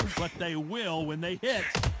means, but they will, when they hit,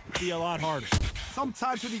 be a lot harder.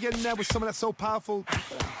 Sometimes when you get in there with someone that's so powerful, you've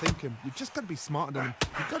got to think him. You've just got to be smarter than him.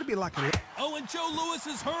 You've got to be like a... Oh, and Joe Louis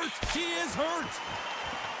is hurt. He is hurt.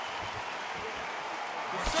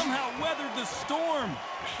 He somehow weathered the storm.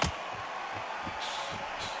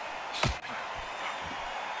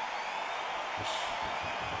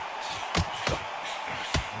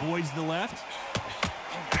 Avoids the left.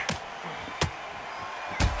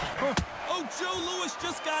 Oh, Joe Louis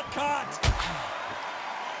just got caught.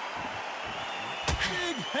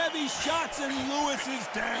 Big, heavy shots, and Louis is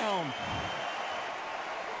down.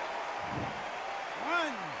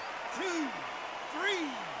 1, 2, 3,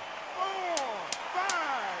 4, 5.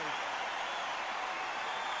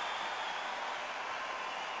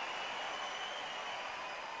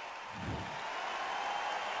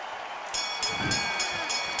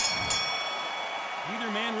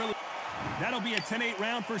 Neither man really. That'll be a 10-8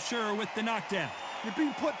 round for sure with the knockdown. You're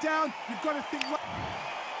being put down. You've got to think...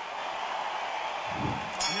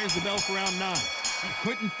 And there's the bell for round 9. He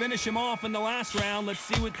couldn't finish him off in the last round. Let's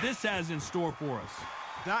see what this has in store for us.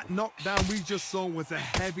 That knockdown we just saw was a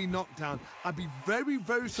heavy knockdown. I'd be very,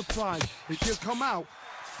 very surprised if he'll come out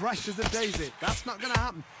fresh as a daisy. That's not going to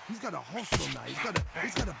happen. He's got to hustle now.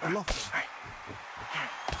 He's got to bluff him.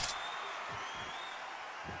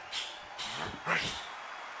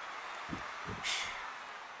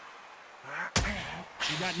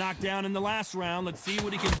 He got knocked down in the last round. Let's see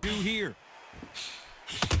what he can do here.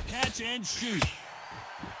 Catch and shoot.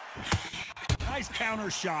 Nice counter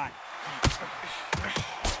shot.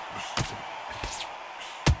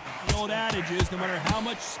 The old adage is no matter how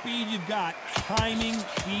much speed you've got, timing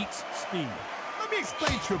beats speed. Let me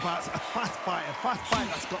explain to you about a fast fighter. A fast fighter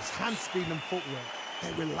that's got hand speed and footwork.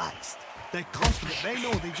 They're relaxed. They're confident. They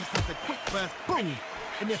know they just have the quick burst. Boom!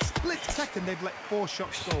 In a split second, they've let 4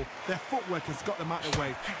 shots go. Their footwork has got them out of the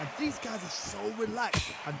way. And these guys are so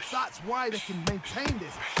relaxed. And that's why they can maintain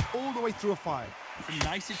this all the way through a fight. Some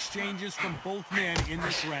nice exchanges from both men in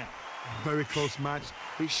this round. Very close match.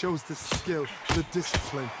 It shows the skill, the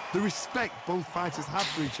discipline, the respect both fighters have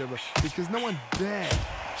for each other. Because no one dare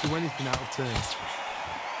do anything out of turn.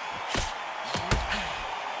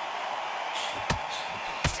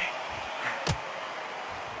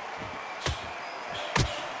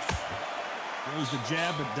 Throws the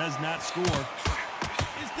jab but does not score.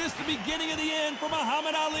 Is this the beginning of the end for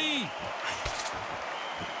Muhammad Ali?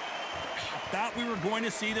 I thought we were going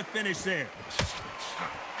to see the finish there.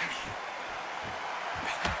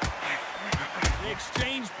 They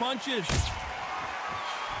exchange punches.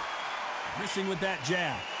 Missing with that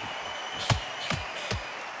jab.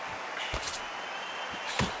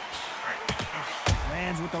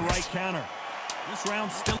 Lands with the right counter. This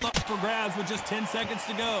round's still up for grabs with just 10 seconds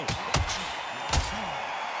to go.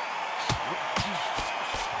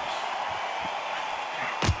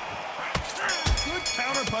 Good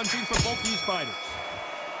counter punching for both these fighters.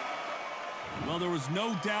 Well, there was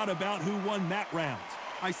no doubt about who won that round.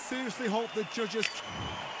 I seriously hope the judges...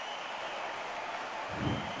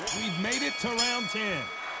 We've made it to round 10.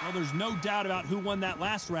 Well, there's no doubt about who won that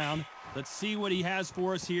last round. Let's see what he has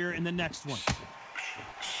for us here in the next one.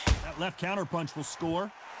 That left counter punch will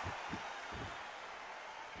score.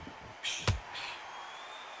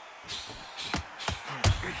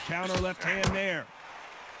 Good counter left hand there.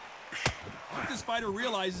 I think this fighter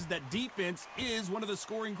realizes that defense is one of the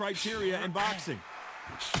scoring criteria in boxing.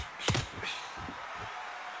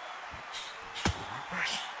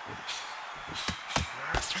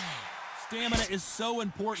 Stamina is so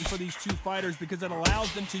important for these two fighters because it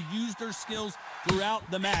allows them to use their skills throughout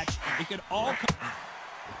the match. It could all come.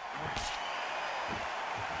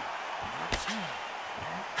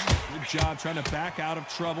 Good job trying to back out of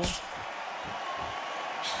trouble.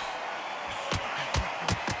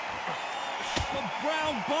 The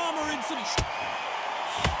Brown Bomber in some...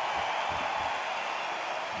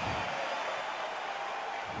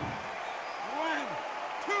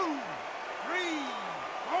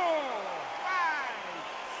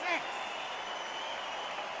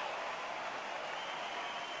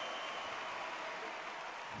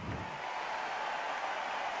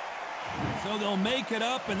 So they'll make it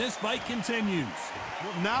up, and this fight continues.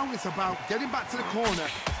 Well, now it's about getting back to the corner,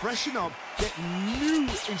 freshen up, get new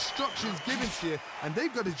instructions given to you, and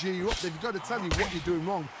they've got to G you up. They've got to tell you what you're doing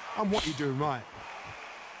wrong and what you're doing right.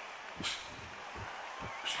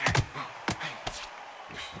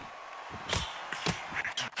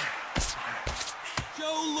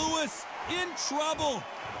 Joe Louis in trouble.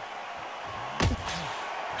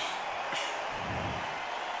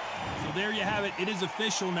 There you have it. It is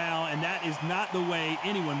official now, and that is not the way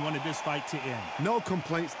anyone wanted this fight to end. No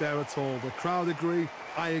complaints there at all. The crowd agree.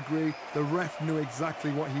 I agree. The ref knew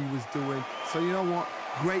exactly what he was doing. So you know what?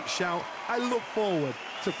 Great shout. I look forward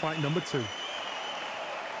to fight number 2.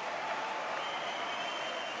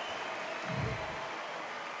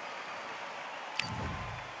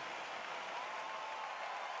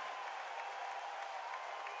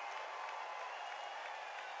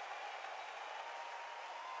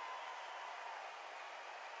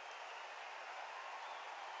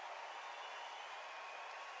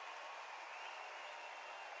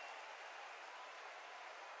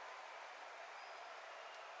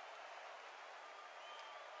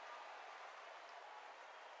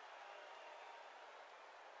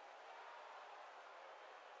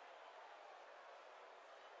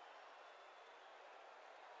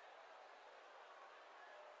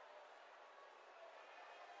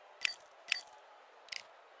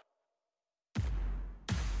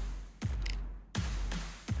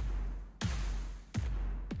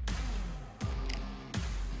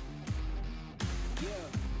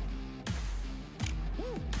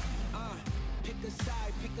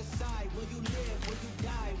 Pick a side. Will you live? Will you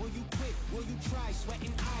die? Will you quit? Will you try?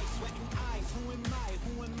 Sweating eyes. Who am I?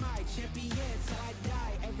 Who am I? Champion till I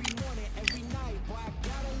die. Every morning, every night. Boy, I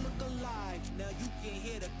gotta look alive. Now you can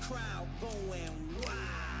hear the crowd going wow.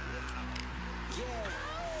 Yeah.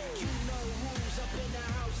 You know who's up in the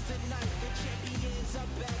house tonight. The champions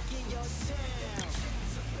are back in your town.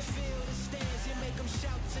 Feel the stands and make them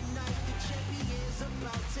shout tonight. The champions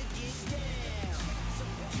about to get down.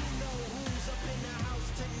 You know who's up in the house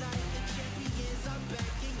tonight. The champions are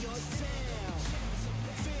back in your town.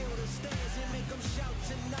 Feel the stands and make them shout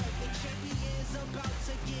tonight. The champions about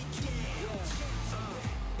to get down.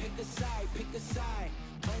 Pick a side, pick a side.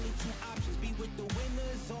 Only 2 options, be with the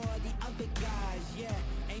winners or the other guys. Yeah,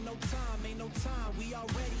 ain't no time, we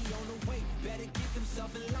already on the way. Better get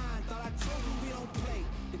themselves in line. Thought I told you we don't play.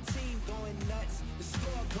 The team going nuts, the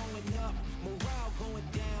score going up, morale going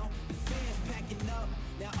down, the fans packing up.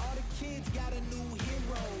 Now all the kids got a new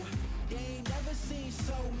hero. They ain't never seen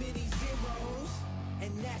so many zeros.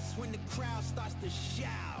 And that's when the crowd starts to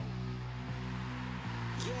shout.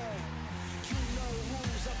 Yeah, you know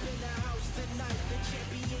who's up in the house tonight. The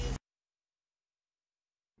champions.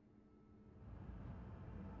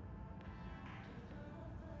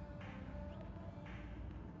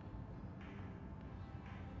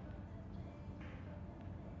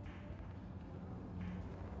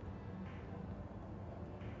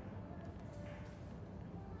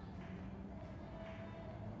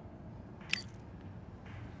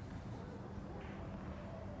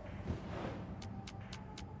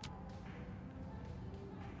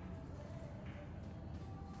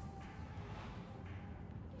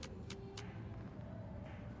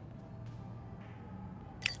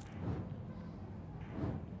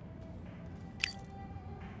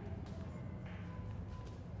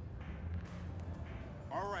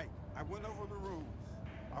 I went over the rules.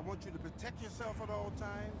 I want you to protect yourself at all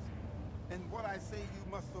times, and what I say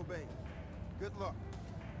you must obey. Good luck.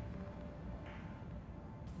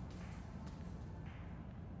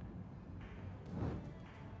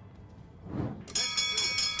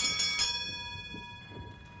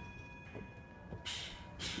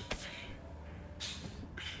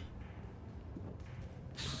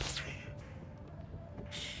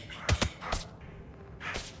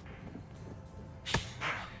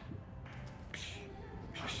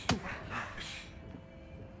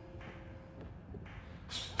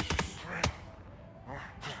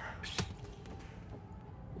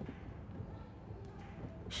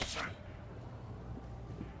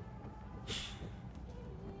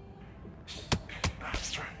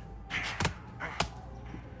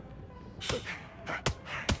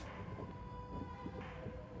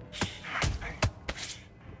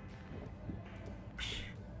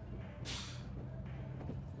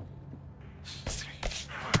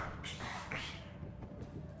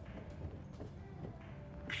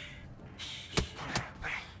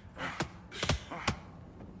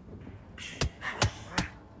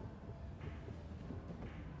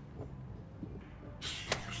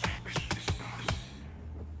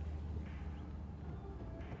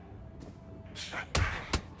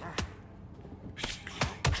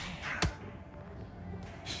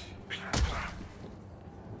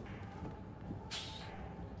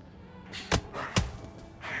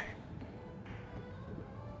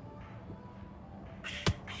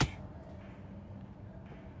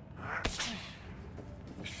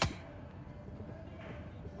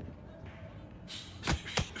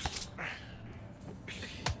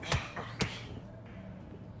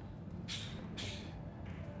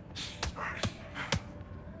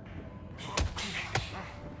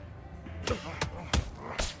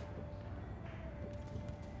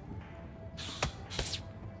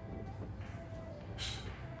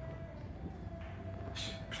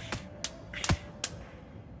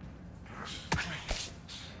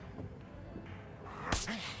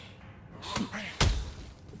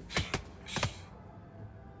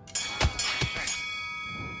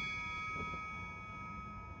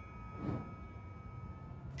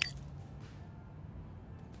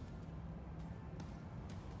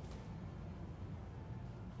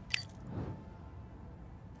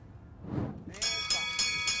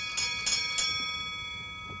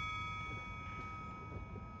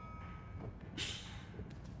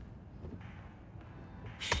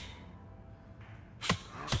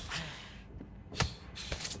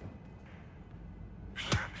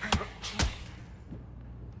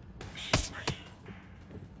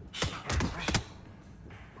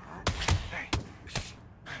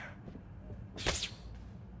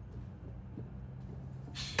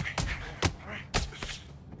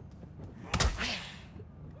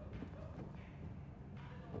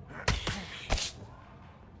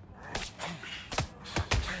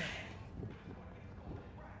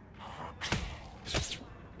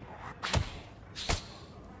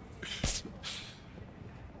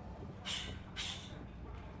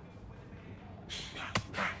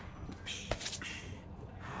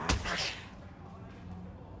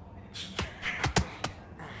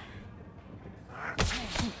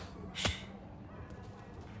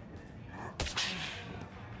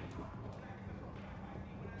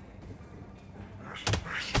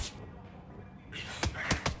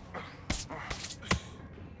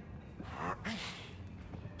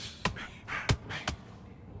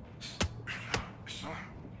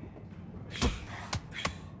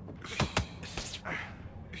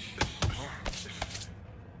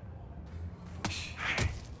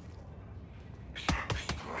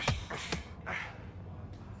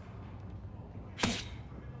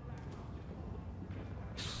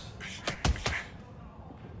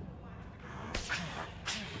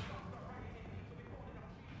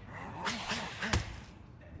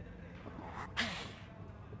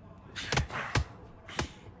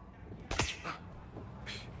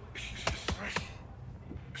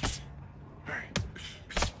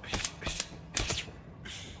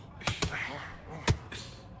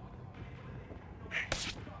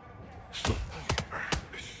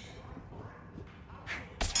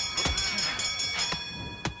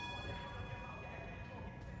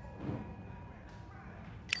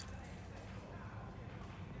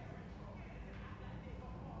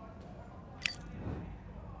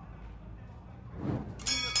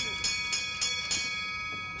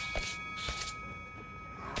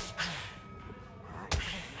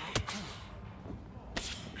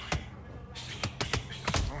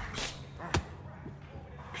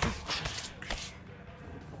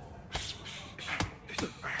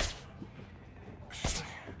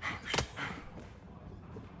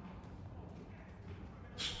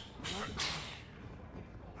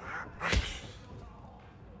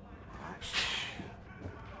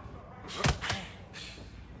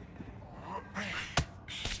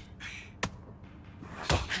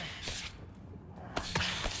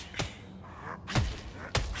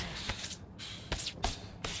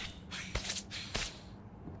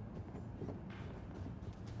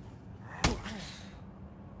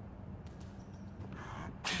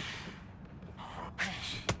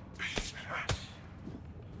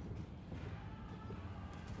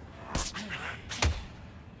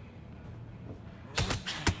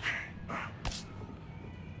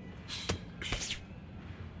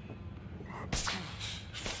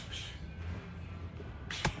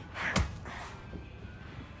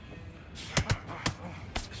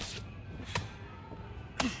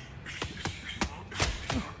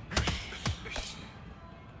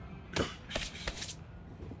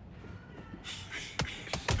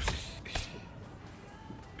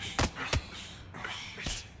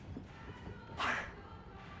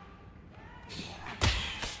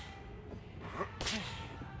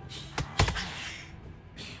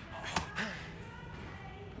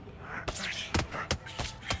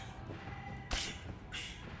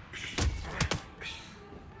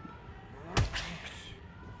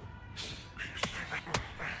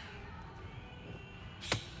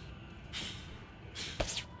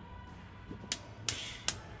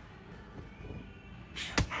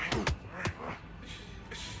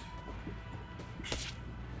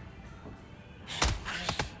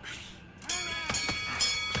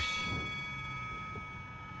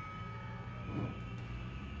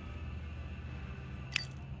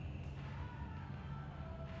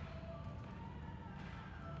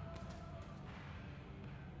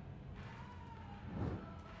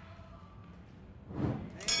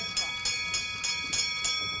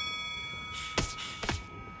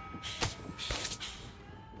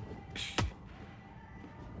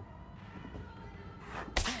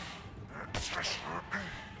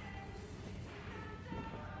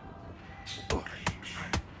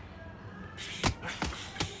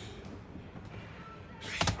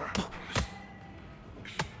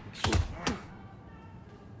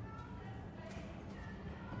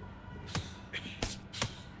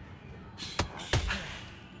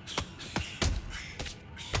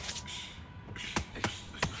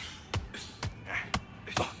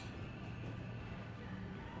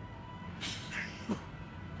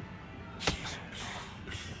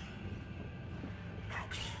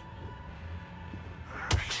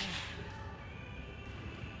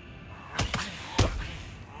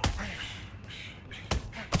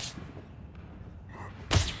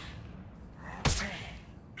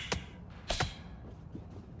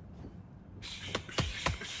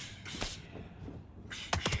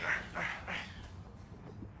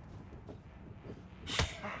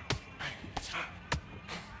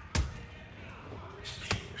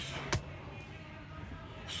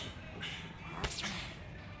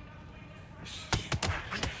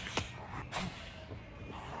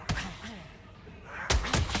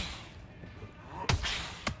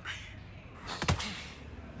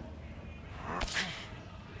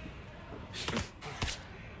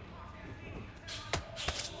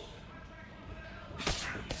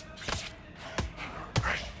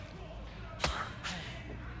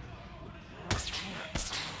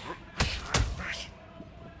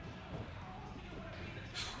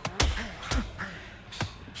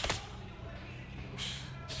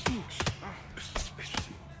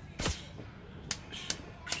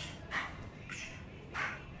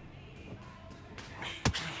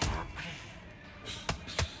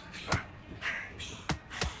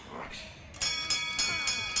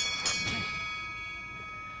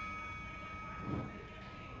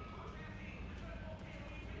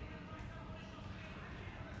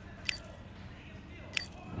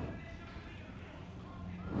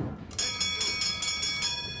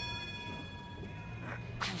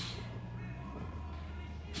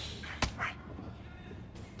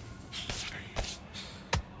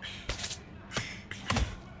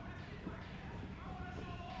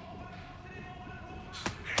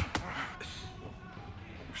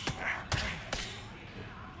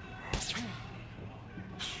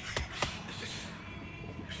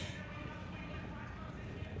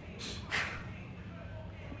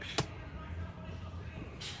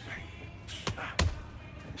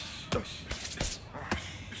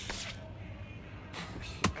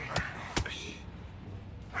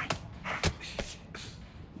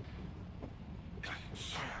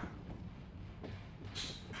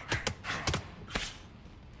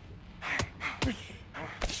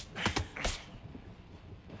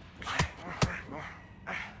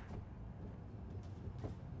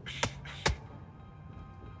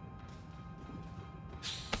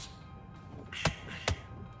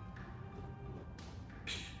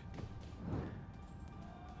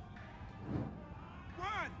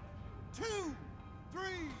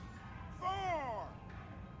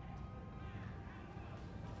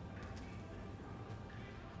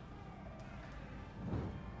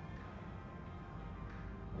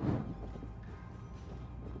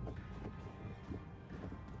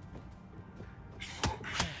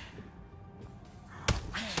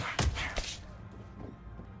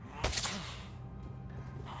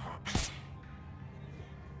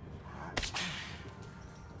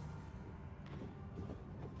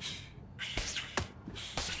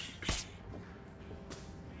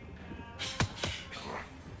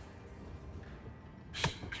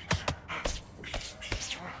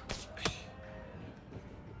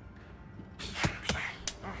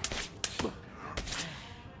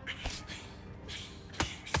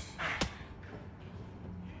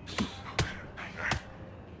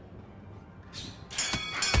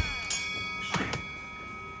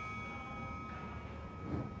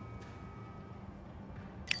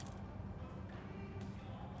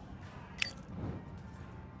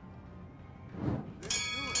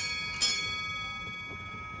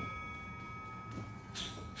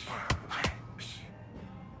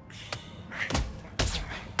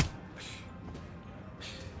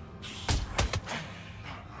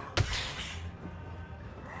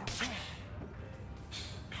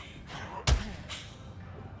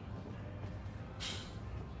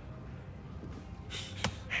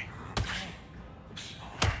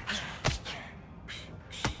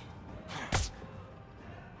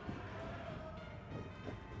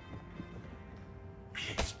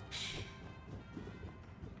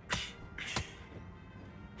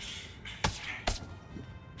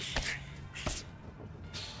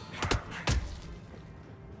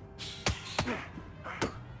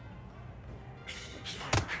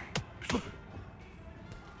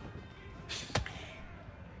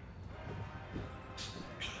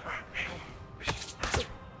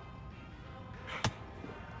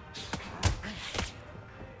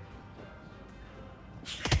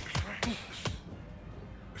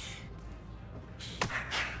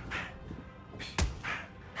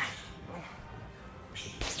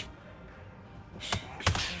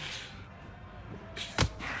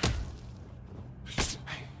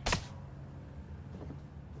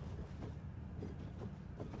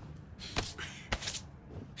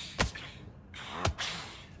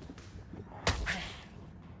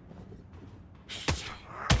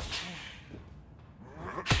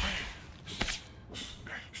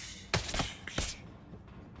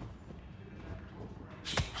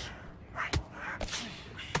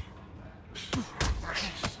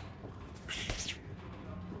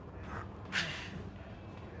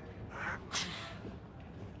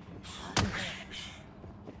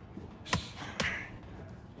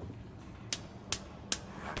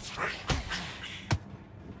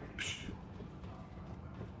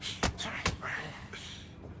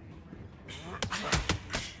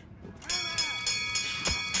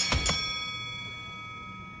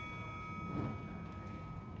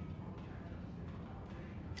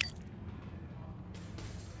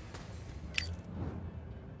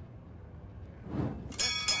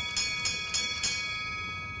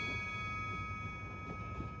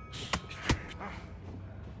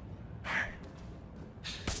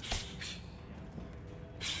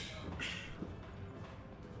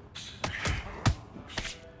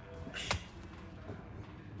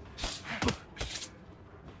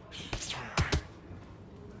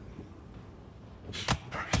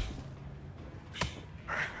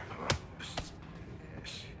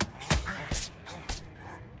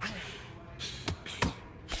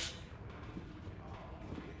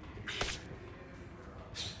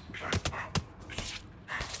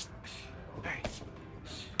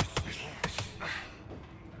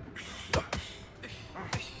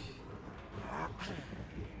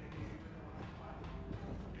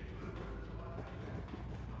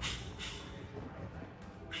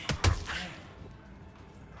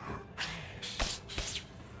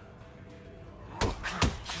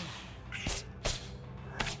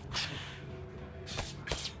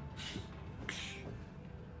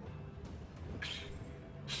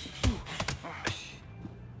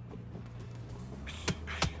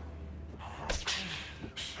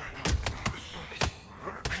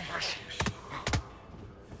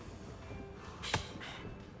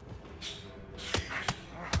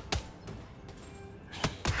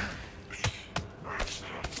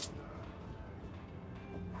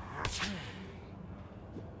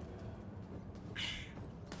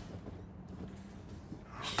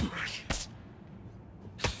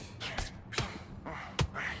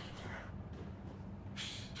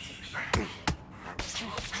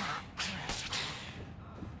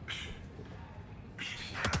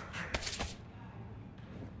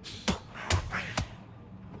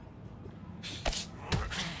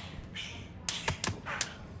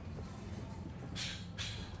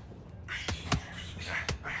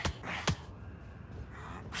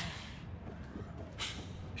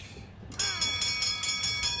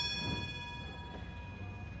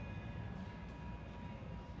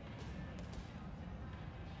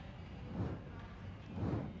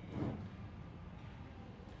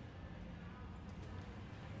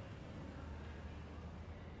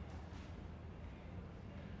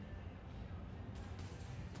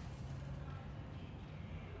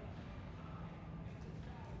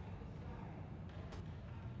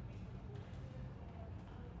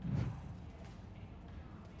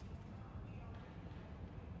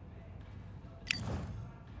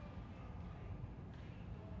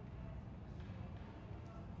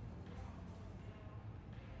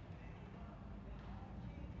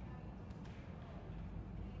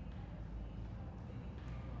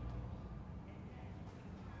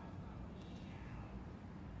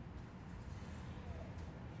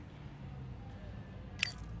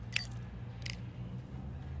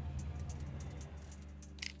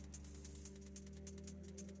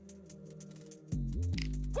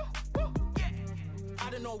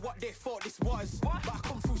 don't know what they thought this was, but I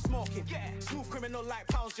come through smoking. Smooth criminal like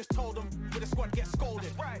pounds, just told them with a squad get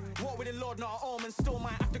scolded. Walk with the Lord, not an omen. Still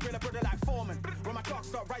might have to grill a brother like Foreman. When my dogs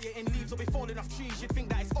start rioting, leaves will be falling off trees. You'd think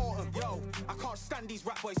that it's autumn. Yo, I can't stand these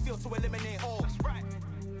rap boys, feel to eliminate all.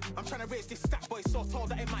 I'm trying to raise this stat boy so tall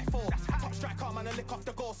that it might fall. Top striker, man, I lick off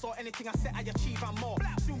the goal, so anything I set I achieve and more.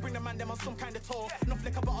 Soon bring the man them on some kind of tour. Enough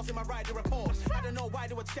liquor bottles in my rider report. I don't know why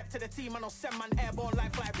they would step to the team and I'll send man airborne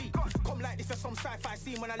like fly beat. Come like this as some sci-fi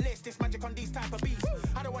scene when I lace this magic on these type of beats.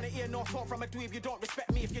 I don't want to hear no talk from a dweeb. You don't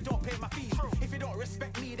respect me if you don't pay my fees. If you don't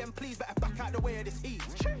respect me, then please better back out the way of this heat.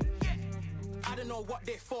 I don't know what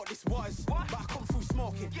they thought this was, but I come through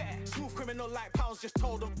smoking. Smooth criminal like pounds, just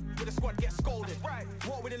told them with a squad get scolded.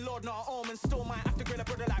 Walk with the Lord, not an omen. Still might have to grill a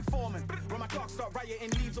brother like Foreman. When my dogs start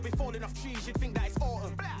rioting, leaves will be falling off trees. You'd think that it's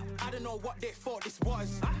autumn. I don't know what they thought this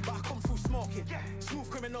was, but I come through smoking. Smooth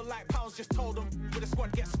criminal like pounds, just told them with a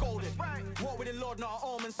squad get scolded. Walk with the Lord, not an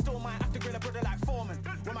omen. Still might have to grill a brother like Foreman.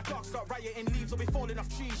 When my dogs start rioting, leaves will be falling off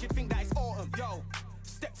trees. You'd think that it's autumn. Yo,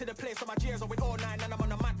 step to the place on my jeers are with all nine and I'm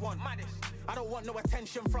on a mad one. I don't want no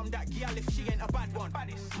attention from that gal if she ain't a bad one.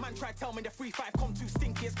 Man try tell me the 3-5 come too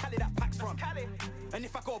stinky as Cali that packs from. And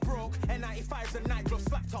if I go broke, N95's a nightclub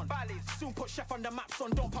slapped on. Soon put chef on the map,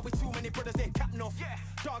 son. Don't pop with too many brothers, they cap enough.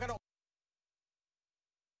 Dog, I don't.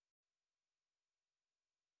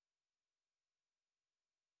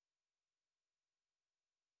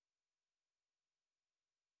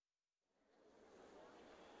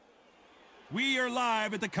 We are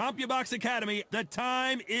live at the CompuBox Academy. The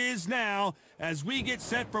time is now as we get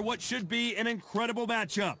set for what should be an incredible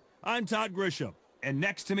matchup. I'm Todd Grisham, and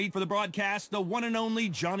next to me for the broadcast, the one and only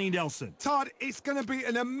Johnny Nelson. Todd, it's going to be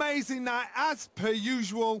an amazing night. As per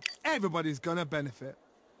usual, everybody's going to benefit.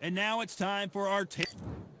 And now it's time for our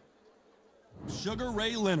Sugar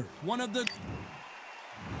Ray Leonard, one of the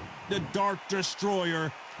Dark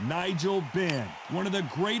Destroyer, Nigel Benn, one of the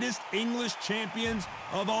greatest English champions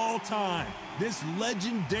of all time. This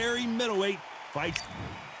legendary middleweight fights.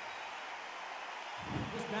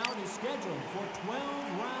 This bout is scheduled for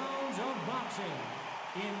 12 rounds of boxing.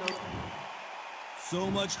 So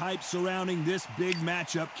much hype surrounding this big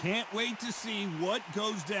matchup. Can't wait to see what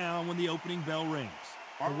goes down when the opening bell rings.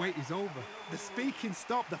 The wait is over. The speaking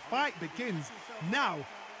stopped. The fight begins. Now,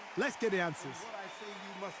 let's get the answers. What I say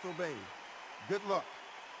you must obey. Good luck.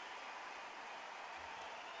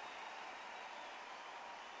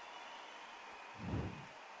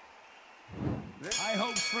 High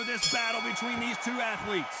hopes for this battle between these two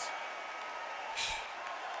athletes.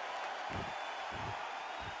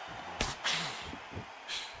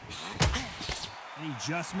 And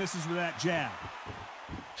he just misses with that jab.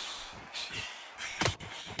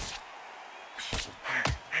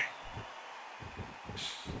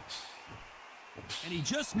 And he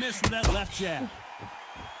just missed with that left jab.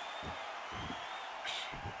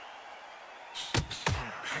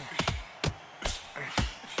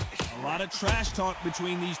 A lot of trash talk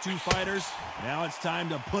between these two fighters. Now it's time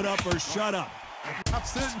to put up or shut up. I have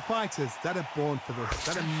certain fighters that are born for this,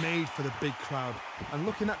 that are made for the big crowd. And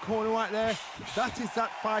looking at corner right there, that is that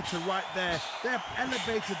fighter right there. They're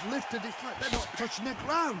elevated, lifted, it's like they're not touching the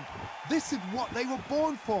ground. This is what they were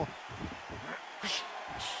born for.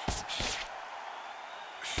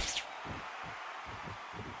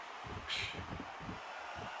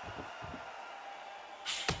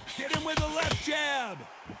 Hit him with the left jab.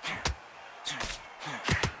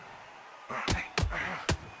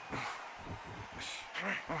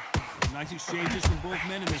 Nice exchanges from both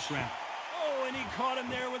men in this round. Oh, and he caught him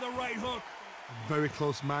there with a right hook. Very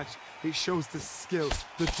close match. It shows the skill,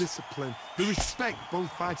 the discipline, the respect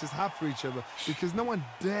both fighters have for each other, because no one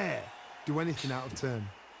dare do anything out of turn.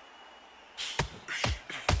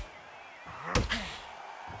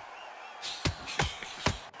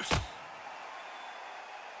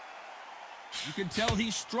 You can tell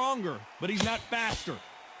he's stronger, but he's not faster.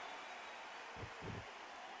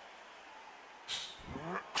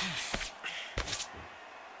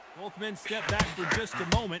 Both men step back for just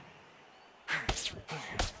a moment.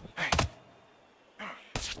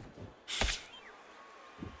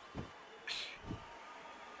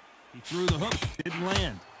 He threw the hook, didn't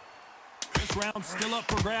land. This round's still up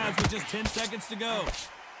for grabs with just 10 seconds to go.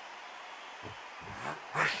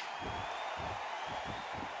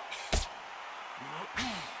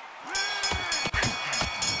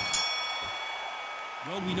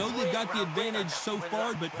 Well, we know they've got the advantage so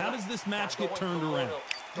far, but how does this match get turned around?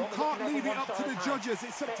 You can't leave it up to the judges.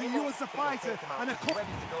 It's up to you as the fighter. And a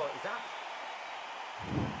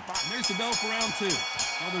And there's the bell for round two.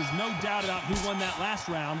 Well, there's no doubt about who won that last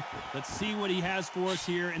round. Let's see what he has for us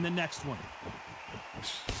here in the next one.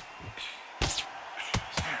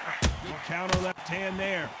 counter left hand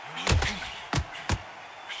there.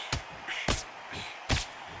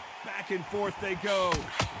 Back and forth they go.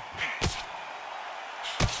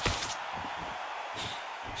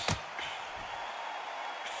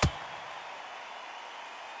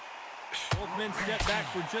 Both men step back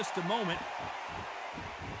for just a moment.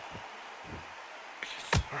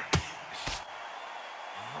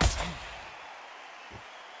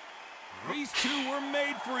 These two were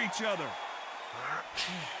made for each other.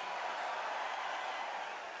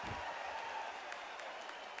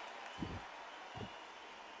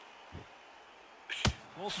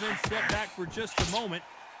 Both men step back for just a moment.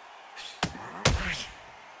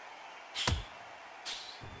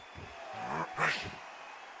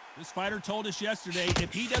 This fighter told us yesterday,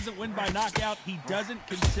 if he doesn't win by knockout, he doesn't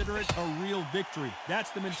consider it a real victory.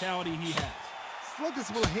 That's the mentality he has.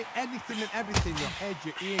 Sluggers will hit anything and everything, your head,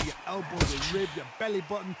 your ear, your elbow, your rib, your belly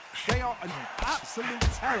button. They are an absolute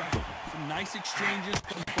terror. Some nice exchanges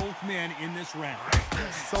from both men in this round.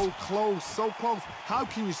 So close, so close. How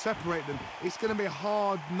can you separate them? It's going to be a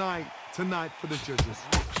hard night tonight for the judges.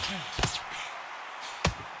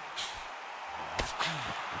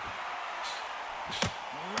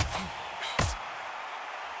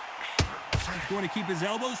 He's going to keep his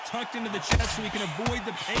elbows tucked into the chest so he can avoid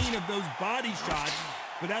the pain of those body shots,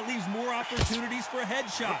 but that leaves more opportunities for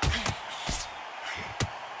headshots.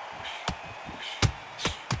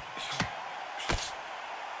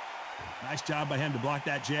 Nice job by him to block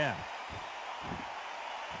that jab.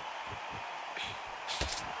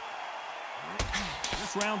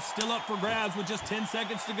 This round's still up for grabs with just 10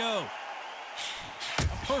 seconds to go.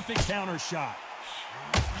 A perfect counter shot.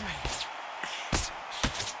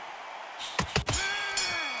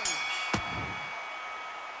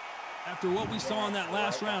 After what we saw in that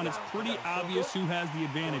last round, it's pretty obvious who has the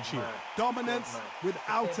advantage here. Dominance,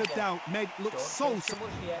 without a doubt, made look so...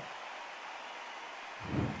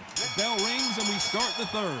 The bell rings and we start the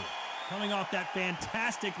third. Coming off that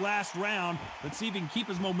fantastic last round, let's see if he can keep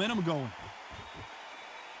his momentum going.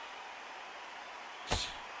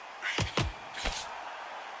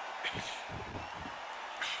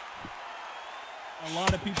 A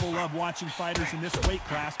lot of people love watching fighters in this weight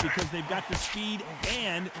class because they've got the speed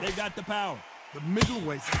and they've got the power. The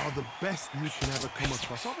middleweights are the best you can ever come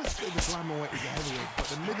across. Obviously, the glamour weight is a heavyweight, but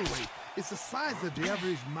the middleweight is the size of the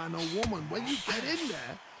average man or woman. When you get in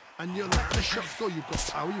there and you let the shots go, you've got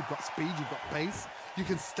power, you've got speed, you've got pace. You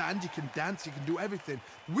can stand, you can dance, you can do everything.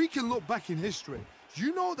 We can look back in history.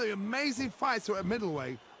 You know the amazing fights at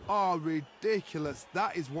middleweight are ridiculous.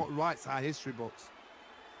 That is what writes our history books.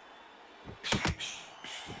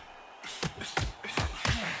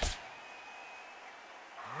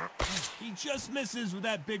 He just misses with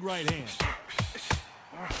that big right hand.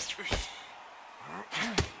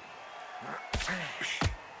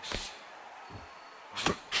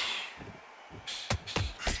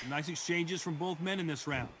 Nice exchanges from both men in this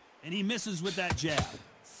round. And he misses with that jab.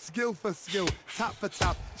 Skill for skill, tap for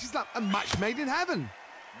tap. She's like a match made in heaven.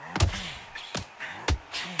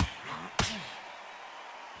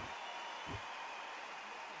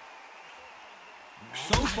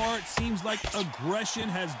 So far, it seems like aggression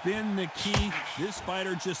has been the key. This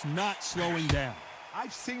fighter just not slowing down.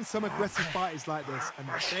 I've seen some aggressive fighters like this, and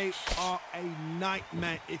they are a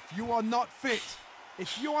nightmare. If you are not fit,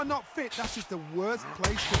 that is the worst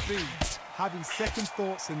place to be, having second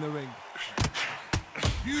thoughts in the ring.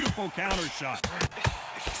 Beautiful counter shot.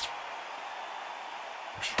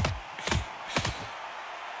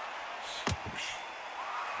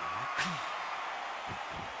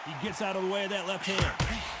 He gets out of the way of that left hand.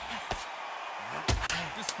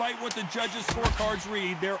 Despite what the judges' scorecards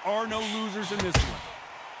read, there are no losers in this one.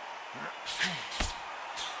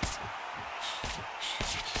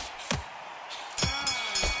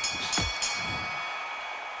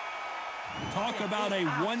 Talk about a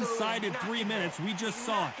one-sided 3 minutes. We just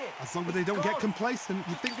saw it. As long as they don't get complacent,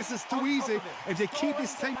 you think this is too easy. If they keep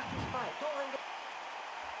this thing...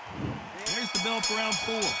 There's the bell for round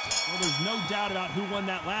 4. Well, there's no doubt about who won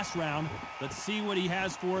that last round. Let's see what he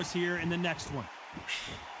has for us here in the next one.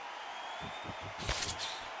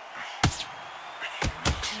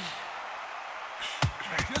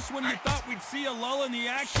 Just when you thought we'd see a lull in the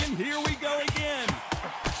action, here we go again.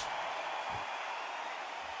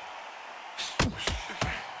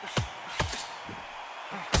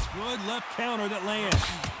 Good left counter that lands.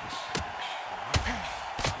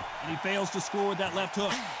 And he fails to score with that left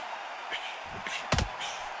hook.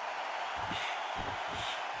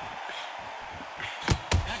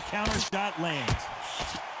 That counter shot lands.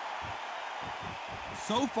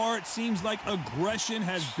 So far, it seems like aggression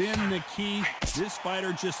has been the key. This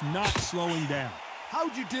fighter just not slowing down. How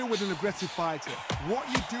do you deal with an aggressive fighter? What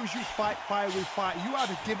you do is you fight fire with fire. You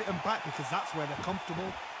either give it them back because that's where they're comfortable,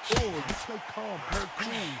 or you stay calm, very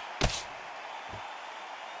cool.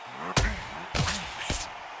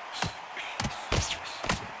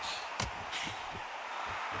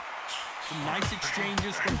 Some nice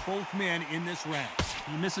exchanges from both men in this round.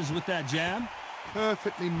 He misses with that jab.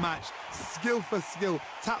 Perfectly matched, skill for skill,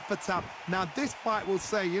 tap for tap. Now this fight will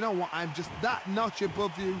say, you know what, I'm just that notch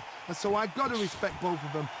above you, and so I got to respect both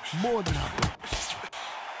of them more than I do.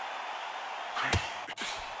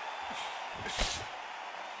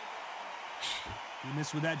 He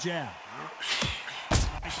missed with that jab.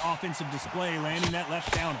 Nice offensive display, landing that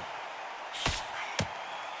left counter.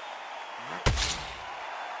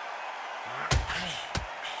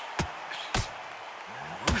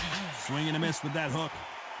 Swing and a miss with that hook.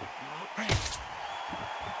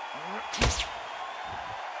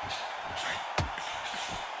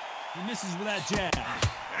 He misses with that jab.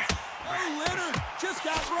 Oh, Leonard just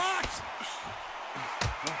got rocked.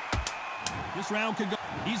 This round could go.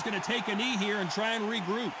 He's going to take a knee here and try and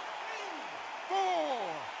regroup. 4, 5,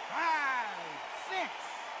 6,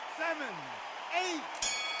 7, 8.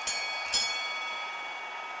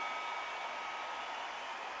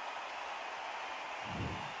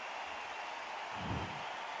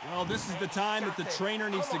 Well, this is the time that the trainer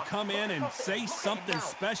needs to come in and say something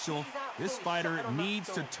special. This fighter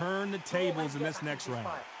needs to turn the tables in this next round.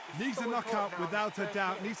 Needs a knockout without a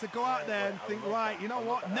doubt. Needs to go out there and think, right, you know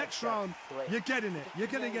what, next round, you're getting it. You're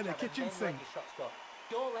going to get a kitchen sink.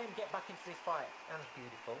 Don't let him get back into this fight. That's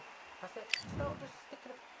beautiful. That's it. No, just stick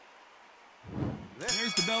it.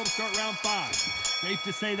 There's the bell to start round 5. Safe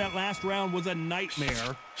to say that last round was a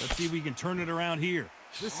nightmare. Let's see if we can turn it around here.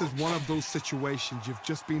 This is one of those situations. You've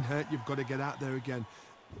just been hurt. You've got to get out there again.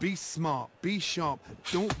 Be smart. Be sharp.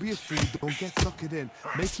 Don't be a fool. Don't get suckered in.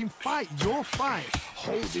 Make him fight your fight.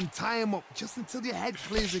 Hold him. Tie him up just until your head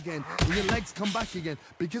clears again and your legs come back again.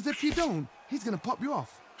 Because if you don't, he's going to pop you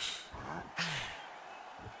off.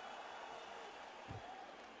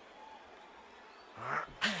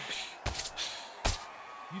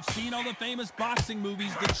 You've seen all the famous boxing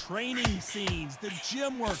movies, the training scenes, the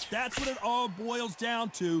gym work. That's what it all boils down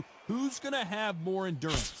to. Who's going to have more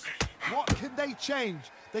endurance? What can they change?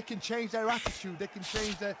 They can change their attitude. They can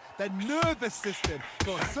change their nervous system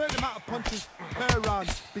for a certain amount of punches per round.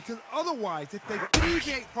 Because otherwise, if they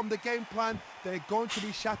deviate from the game plan, they're going to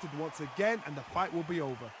be shattered once again, and the fight will be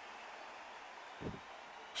over.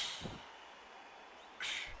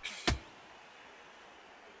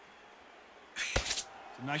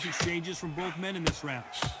 Some nice exchanges from both men in this round.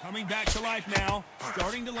 Coming back to life now,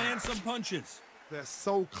 starting to land some punches. They're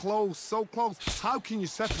so close, so close. How can you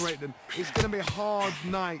separate them? It's going to be a hard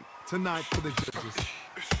night tonight for the judges.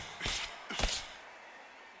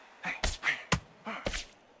 I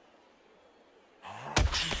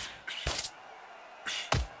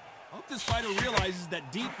hope this fighter realizes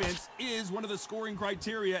that defense is one of the scoring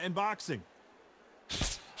criteria in boxing.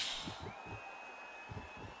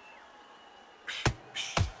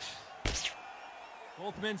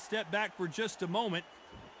 Both men step back for just a moment.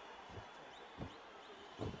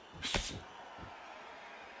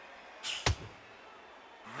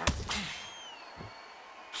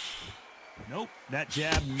 Nope, that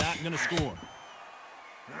jab not going to score.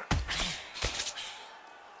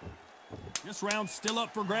 This round's still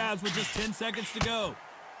up for grabs with just 10 seconds to go.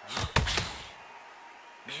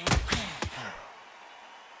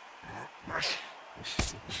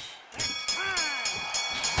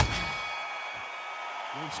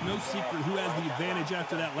 Well, it's no secret who has the advantage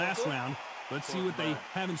after that last round. Let's see what they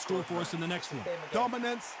have in store for us in the next one.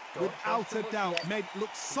 Dominance, without a doubt, made it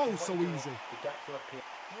look so easy.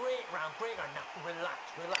 Great round, great round. Now, relax,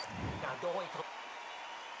 relax. Now, don't wait till...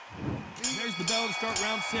 There's the bell to start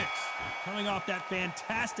round 6. Coming off that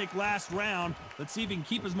fantastic last round, let's see if he can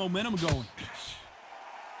keep his momentum going.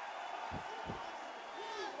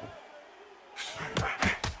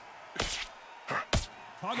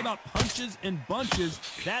 Talk about punches and bunches.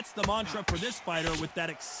 That's the mantra for this fighter with that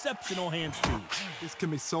exceptional hand speed. This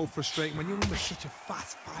can be so frustrating when you're with such a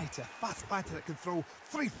fast fighter that can throw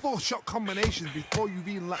 3-4 shot combinations before you've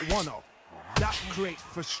even let one off. That creates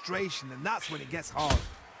frustration, and that's when it gets hard.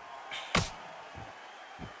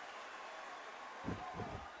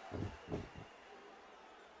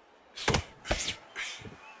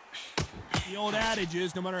 The old adage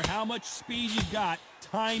is, no matter how much speed you've got,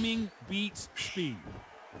 timing beats speed.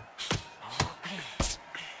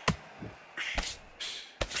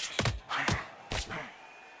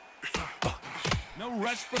 No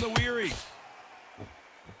rest for the weary.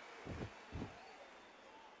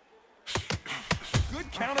 Good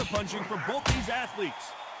counter-punching from both these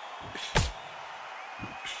athletes.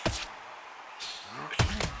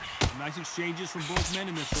 Nice exchanges from both men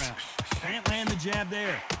in this round. Can't land the jab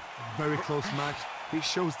there. Very close match. It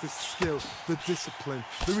shows the skill, the discipline,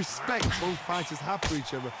 the respect both fighters have for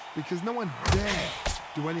each other, because no one dare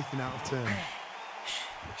do anything out of turn.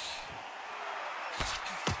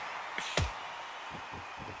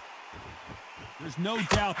 There's no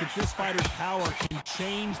doubt that this fighter's power can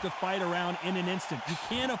change the fight around in an instant. You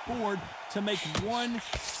can't afford to make one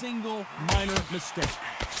single minor mistake.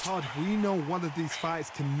 Todd, we know one of these fighters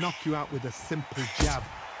can knock you out with a simple jab.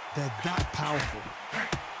 They're that powerful.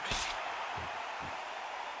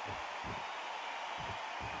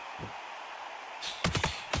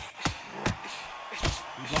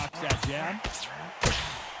 He blocks that jab.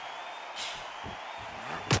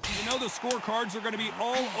 You know the scorecards are going to be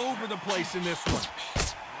all over the place in this one.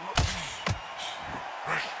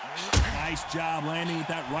 Nice job landing with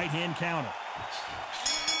that right-hand counter.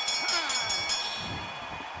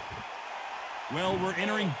 Well, we're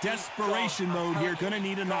entering desperation mode here. Gonna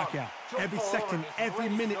need a knockout. Every second, every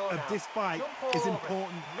minute of this fight is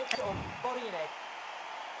important.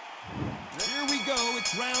 Here we go.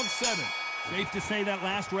 It's round 7. Safe to say that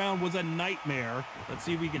last round was a nightmare. Let's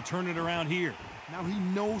see if we can turn it around here. Now he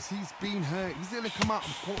knows he's been hurt. He's going to come out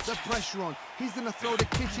and put the pressure on. He's going to throw the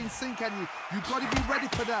kitchen sink at you. You've got to be ready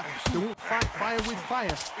for that. Don't fight fire with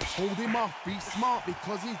fire. Hold him off. Be smart,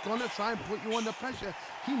 because he's going to try and put you under pressure.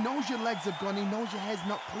 He knows your legs have gone. He knows your head's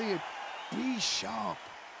not cleared. Be sharp.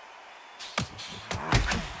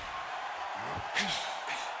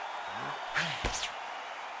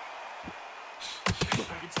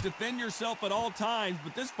 It's defend yourself at all times,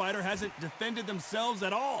 but this fighter hasn't defended themselves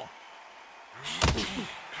at all.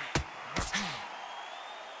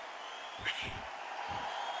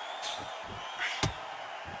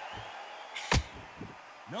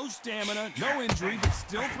 No stamina, no injury, but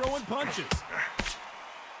still throwing punches.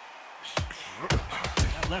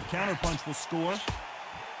 That left counter punch will score.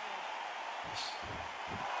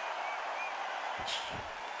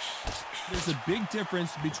 There's a big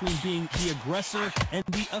difference between being the aggressor and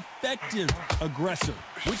the effective aggressor.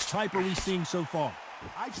 Which type are we seeing so far?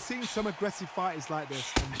 I've seen some aggressive fighters like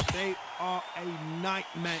this, and they are a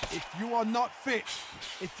nightmare. If you are not fit,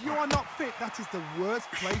 that is the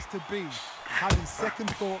worst place to be, having second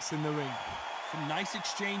thoughts in the ring. Some nice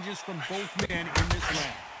exchanges from both men in this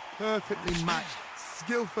round. Perfectly matched,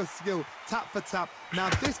 skill for skill, tap for tap. Now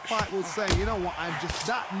this fight will say, you know what, I'm just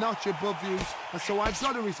that notch above you, and so I've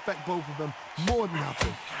got to respect both of them more than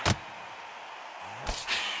happy.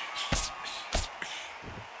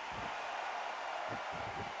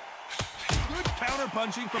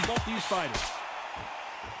 Punching from both these fighters.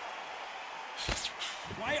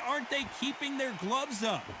 Why aren't they keeping their gloves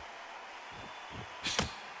up?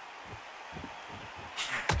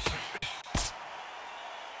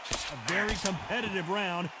 A very competitive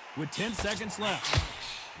round with 10 seconds left.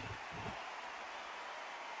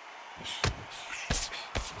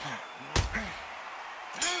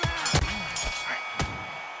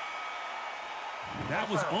 That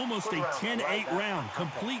was almost a 10-8 round,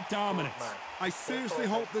 complete dominance. I seriously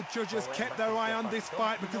hope the judges kept their eye on this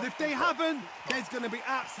fight, because if they haven't, there's going to be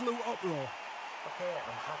absolute uproar. Okay,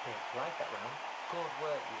 I'm happy. Like that round. Good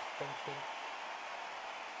work, you thinking.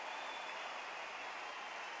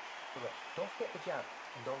 Look, don't forget the jab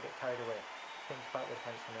and don't get carried away. Think about the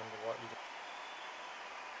defense and remember what you do.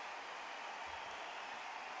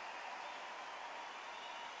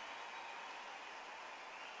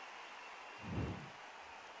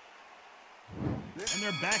 And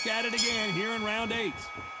they're back at it again here in round 8.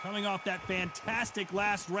 Coming off that fantastic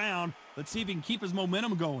last round, let's see if he can keep his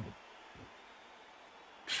momentum going.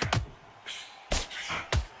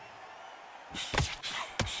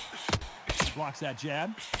 Blocks that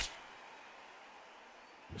jab.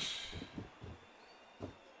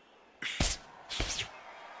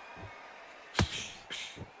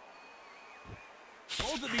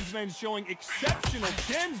 Both of these men showing exceptional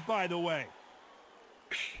chins, by the way.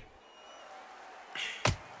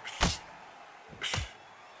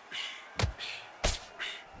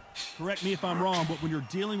 Correct me if I'm wrong, but when you're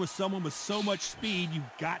dealing with someone with so much speed, you've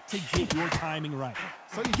got to get your timing right.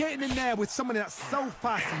 So you're getting in there with somebody that's so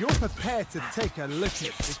fast, you're prepared to take a licking,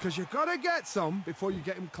 because you've got to get some before you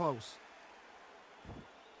get him close.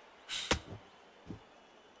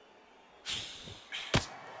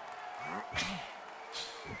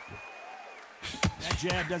 That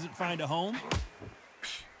jab doesn't find a home.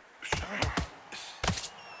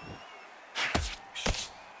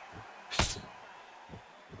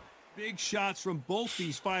 Big shots from both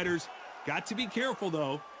these fighters. Got to be careful,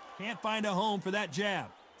 though. Can't find a home for that jab.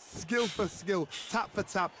 Skill for skill, tap for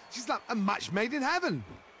tap. She's like a match made in heaven.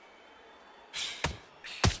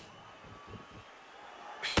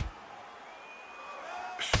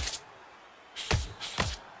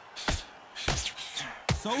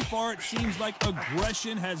 So far, it seems like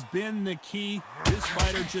aggression has been the key. This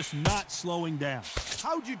fighter just not slowing down.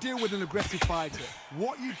 How do you deal with an aggressive fighter?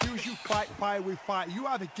 What you do is you fight fire with fire. You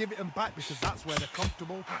either give it them back because that's where they're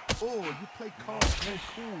comfortable, or you play calm, play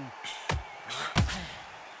cool.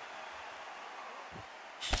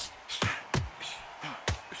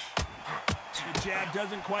 The jab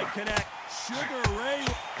doesn't quite connect. Sugar Ray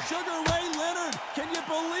Leonard, can you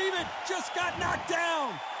believe it? Just got knocked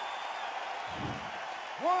down.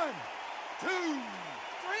 1, 2, 3,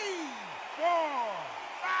 4,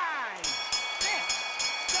 5, 6,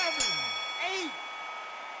 7, 8.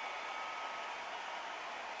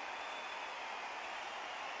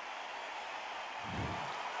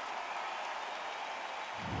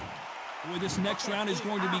 Boy, this next round is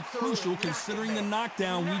going to be crucial considering the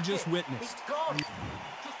knockdown we just witnessed. And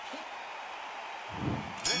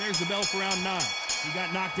there's the bell for round 9. He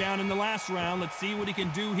got knocked down in the last round. Let's see what he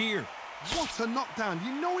can do here. What a knockdown.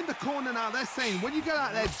 You know in the corner now, they're saying, when you get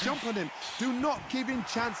out there, jump on him. Do not give him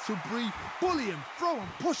chance to breathe. Bully him, throw him,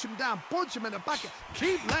 push him down, punch him in the back.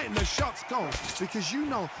 Keep letting the shots go because you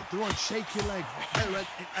know they're on shaky leg.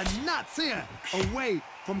 And that's here, away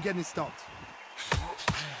from getting stopped.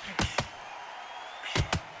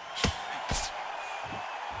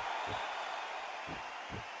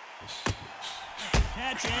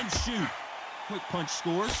 Catch and shoot. Quick punch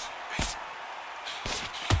scores.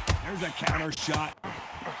 There's a counter shot.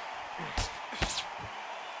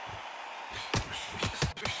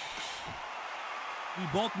 We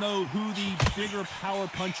both know who the bigger power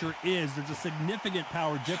puncher is. There's a significant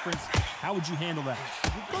power difference. How would you handle that?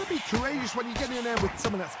 You've got to be courageous when you get in there with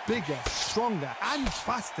someone that's bigger, stronger, and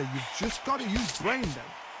faster. You've just got to use brain then.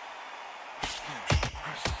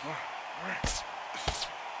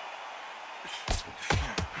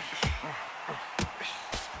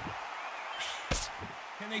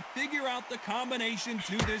 Can they figure out the combination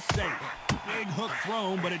to this safe? Big hook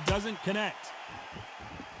thrown, but it doesn't connect.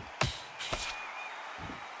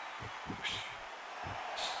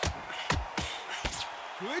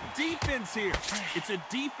 Good defense here. It's a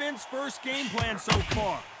defense-first game plan so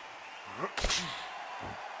far.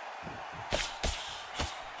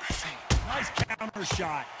 Nice counter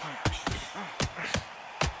shot.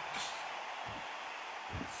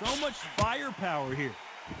 So much firepower here.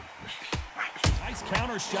 Nice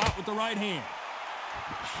counter shot with the right hand.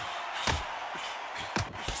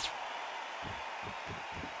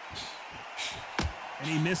 And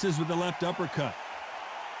he misses with the left uppercut.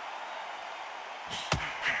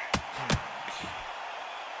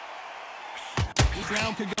 This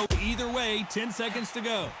round could go either way. 10 seconds to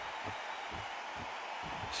go.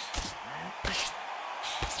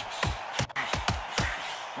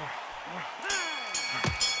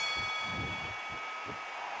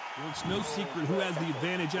 Well, it's no secret who has the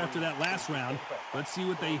advantage after that last round. Let's see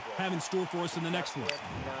what they have in store for us in the next one.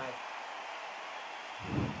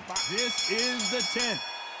 This is the 10th.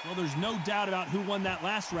 Well, there's no doubt about who won that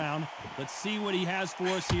last round. Let's see what he has for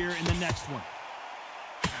us here in the next one.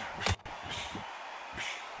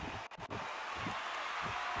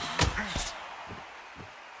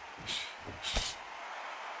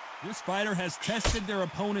 This fighter has tested their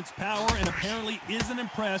opponent's power and apparently isn't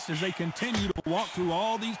impressed as they continue to walk through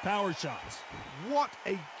all these power shots. What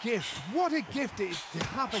a gift. What a gift it is to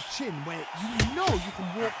have a chin where you know you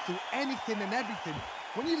can walk through anything and everything.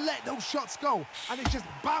 When you let those shots go and it's just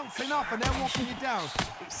bouncing up and they're walking you down,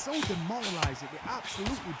 it's so demoralizing. It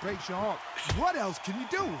absolutely breaks your heart. What else can you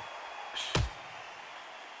do?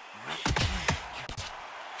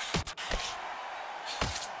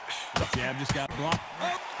 The jab just got blocked.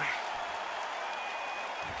 Oh.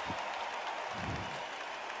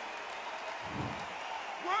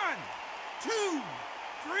 One, two,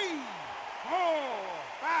 three, 4,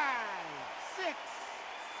 5, 6,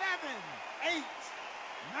 7, 8,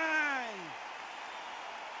 9.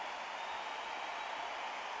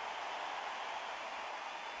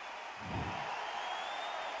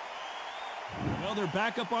 Well, they're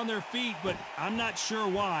back up on their feet, but I'm not sure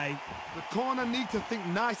why. The corner need to think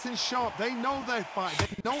nice and sharp. They know their fight.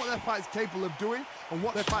 They know what their fight is capable of doing and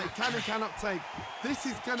what their fight can and cannot take. This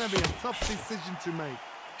is going to be a tough decision to make.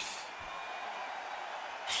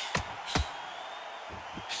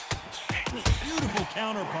 Beautiful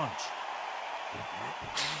counter punch.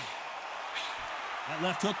 That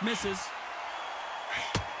left hook misses.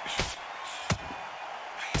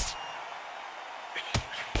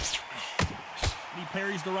 He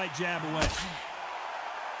parries the right jab away.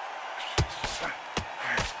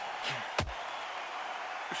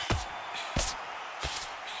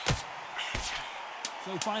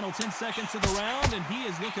 So final 10 seconds of the round, and he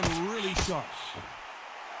is looking really sharp.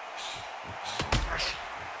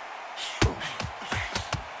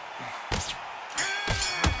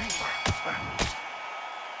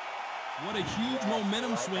 What a huge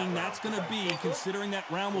momentum swing that's going to be, considering that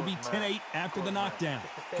round will be 10-8 after the knockdown.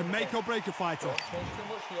 Can make or break a fighter.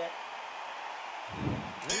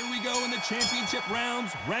 Here we go in the championship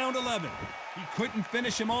rounds, round 11. He couldn't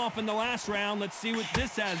finish him off in the last round. Let's see what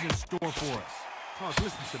this has in store for us. Todd,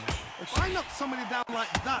 listen to me. If I knock somebody down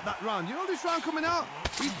like that round, you know this round coming out?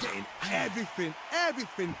 He's getting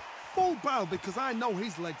everything, full barrel, because I know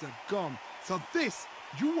his legs are gone. So this,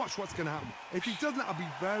 you watch what's going to happen. If he doesn't, I'll be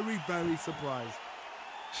very, very surprised.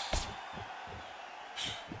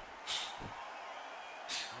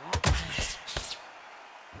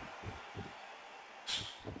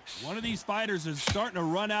 One of these fighters is starting to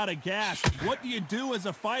run out of gas. What do you do as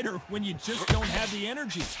a fighter when you just don't have the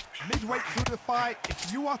energy? Midway through the fight,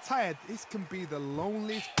 if you are tired, this can be the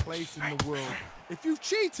loneliest place in the world. If you've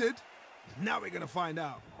cheated, now we're going to find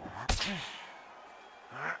out.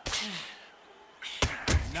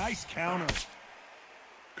 Nice counter.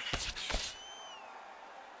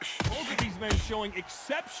 Both of these men showing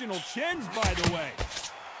exceptional chins, by the way.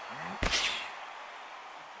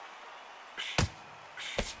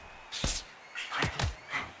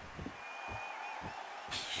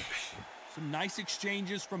 Some nice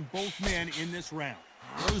exchanges from both men in this round.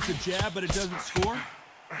 Throws the jab, but it doesn't score.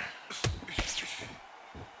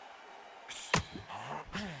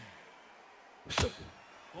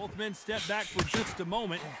 Both men step back for just a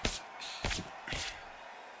moment.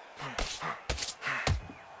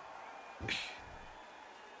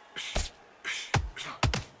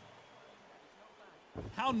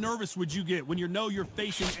 How nervous would you get when you know you're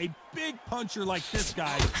facing a big puncher like this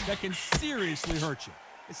guy that can seriously hurt you?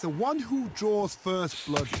 It's the one who draws first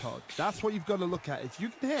blood, Todd. That's what you've got to look at. If you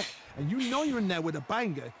can hit, and you know you're in there with a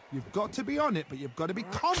banger, you've got to be on it, but you've got to be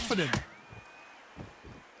confident.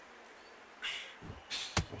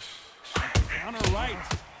 Counter right.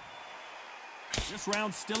 This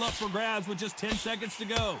round's still up for grabs with just 10 seconds to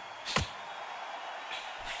go.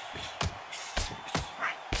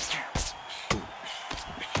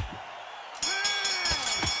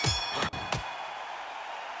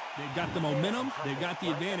 They've got the momentum, they've got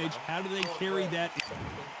the advantage. How do they carry that?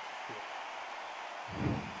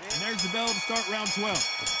 And there's the bell to start round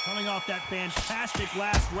 12. Coming off that fantastic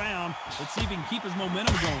last round, let's see if he can keep his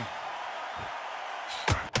momentum going.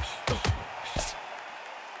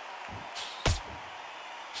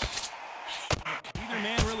 Either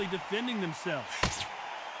man really defending themselves.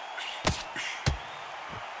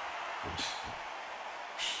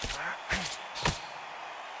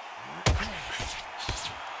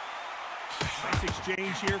 Nice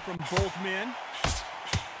exchange here from both men.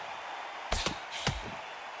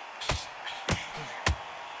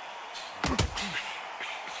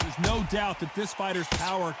 There's no doubt that this fighter's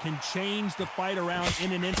power can change the fight around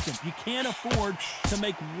in an instant. You can't afford to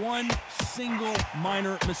make one single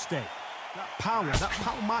minor mistake. That power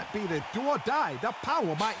might be the do or die. That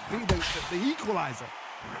power might be the equalizer.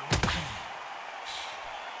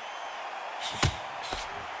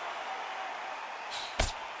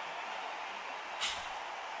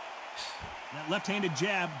 That left-handed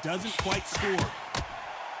jab doesn't quite score.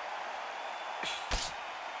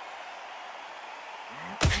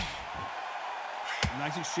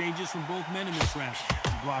 Nice exchanges from both men in this round.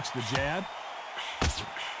 He blocks the jab.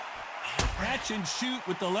 Catch and shoot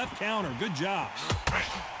with the left counter. Good job.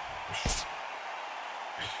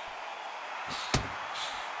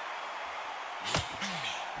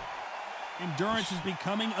 Endurance is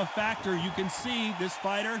becoming a factor. You can see this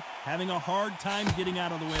fighter having a hard time getting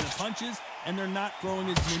out of the way of the punches, and they're not throwing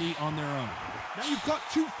as many on their own. Now you've got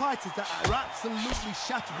two fighters that are absolutely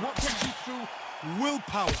shattered. What gets you through?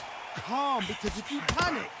 Willpower. Calm, because if you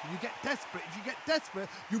panic, you get desperate. If you get desperate,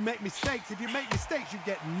 you make mistakes. If you make mistakes, you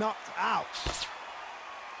get knocked out.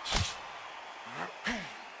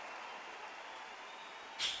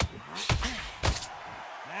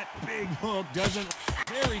 That big hook doesn't.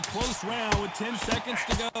 Very close round with 10 seconds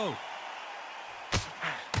to go.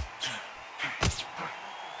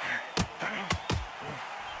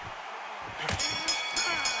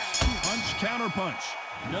 Punch, counter punch.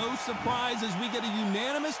 No surprise as we get a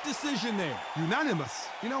unanimous decision there. Unanimous?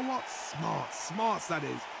 You know what? Smarts that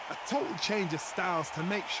is. A total change of styles to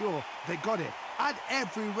make sure they got it. Had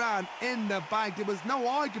every round in the bag. There was no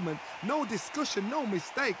argument, no discussion, no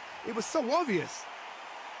mistake. It was so obvious.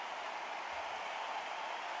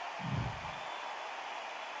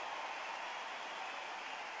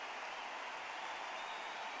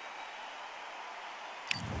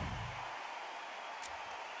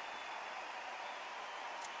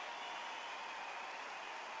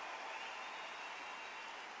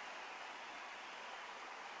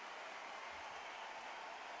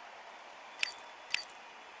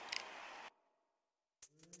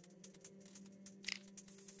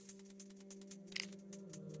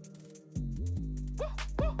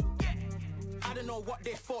 don't know what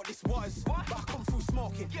they thought this was, but I come through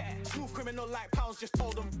smoking. Smooth criminal like pounds, just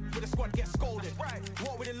told them with a squad get scolded.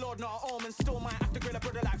 Walk with the Lord, not an omen. Still might have to grill a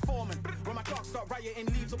brother like Foreman. When my dogs start rioting,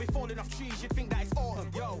 leaves will be falling off trees. You'd think that it's autumn.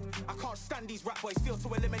 Yo, I can't stand these rap boys, feel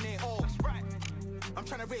to eliminate all. I'm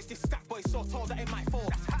trying to raise this stack boy so tall that it might fall.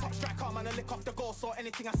 Top striker man, I lick off the goal, so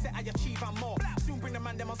anything I set I achieve and more. Soon bring the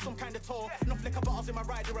man them on some kind of tour. Enough liquor bottles in my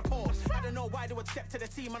rider report. I don't know why they would step to the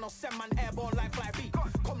team and I'll send man airborne like fly beat.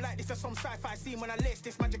 Come like this as some sci-fi scene when I lace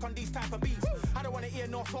this magic on these type of beats. I don't want to hear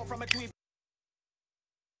no talk from a dweeb.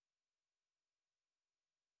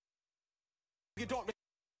 You don't respect.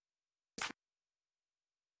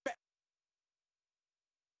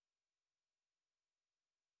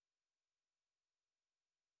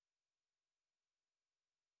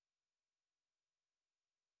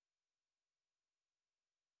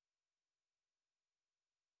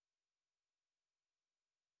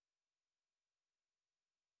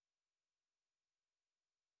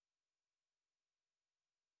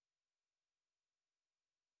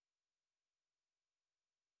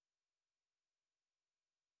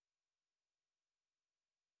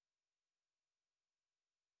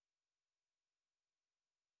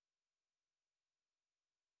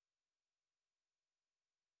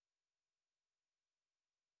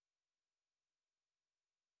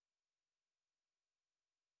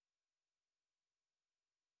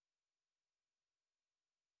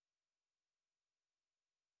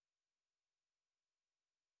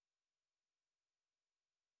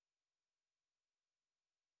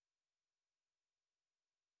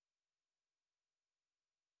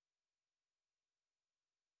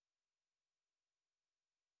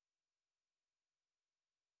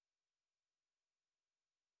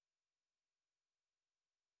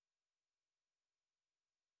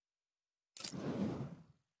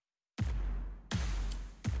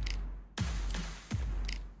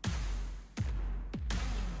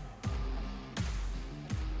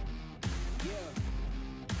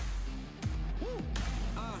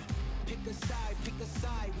 Pick a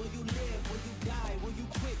side, will you live, will you die, will you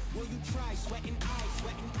quit, will you try, sweating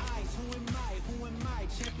eyes, who am I,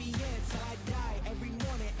 champion till I die, every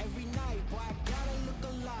morning, every night, boy I gotta look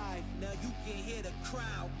alive, now you can hear the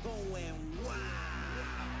crowd going wow,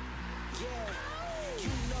 yeah, you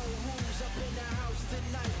know who's up in the house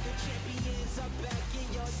tonight, the champions are back in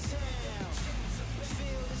your town,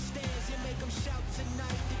 feel the stands and make them shout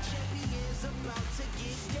tonight, the champions about to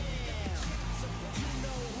get down, you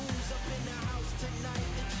know who's up in the house tonight,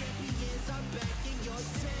 the champions are back in your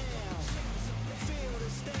town. Feel the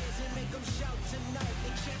stands and make them shout tonight,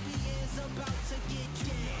 the champions about to get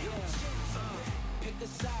down.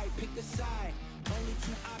 Pick a side, only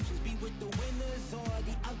two options, be with the winners or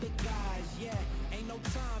the other guys, yeah. Ain't no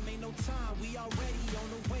time, we already on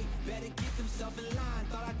the way, better get themselves in line,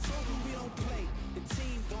 thought I told you we don't play. The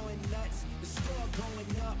team going nuts, the score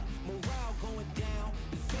going up, morale going down,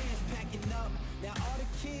 the fans packing up, now all the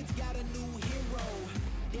kids got a new hero,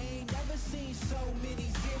 they ain't never seen so many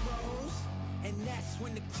zeros, and that's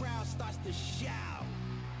when the crowd starts to shout,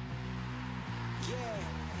 yeah.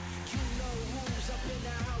 You know who's up in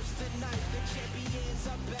the house tonight, the champions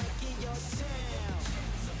are back in your town,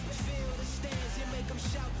 feel the stands and make them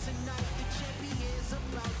shout tonight, the champions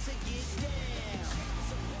about to get down,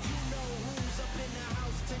 you know who's up in the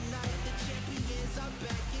house tonight, the champions are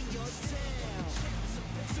back in your town,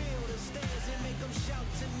 feel the stands and make them shout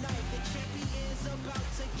tonight, the champions about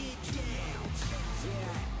to get down,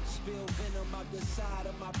 yeah, spill venom out the side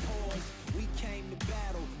of my pores, we came to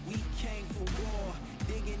battle, we came for war,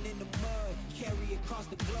 digging in the mud, carry across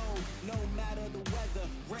the globe, no matter the weather,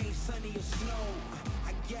 rain, sunny or snow,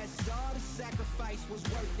 I guess all the sacrifice was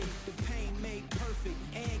worth it, the pain made perfect,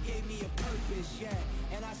 and gave me a purpose, yeah,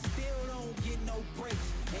 and I still don't get no breaks,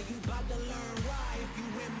 and you bout to learn why if you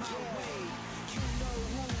in my way, you know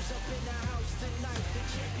who's up in the house tonight, the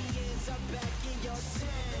champions are back in your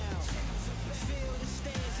town, feel the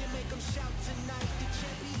stands and make them shout tonight, the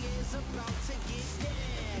champions about to get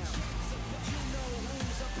down, you know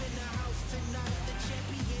who's up in the house tonight, the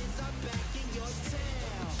champions are back in your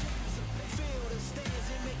town, feel the stands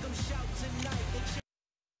and make them shout tonight, the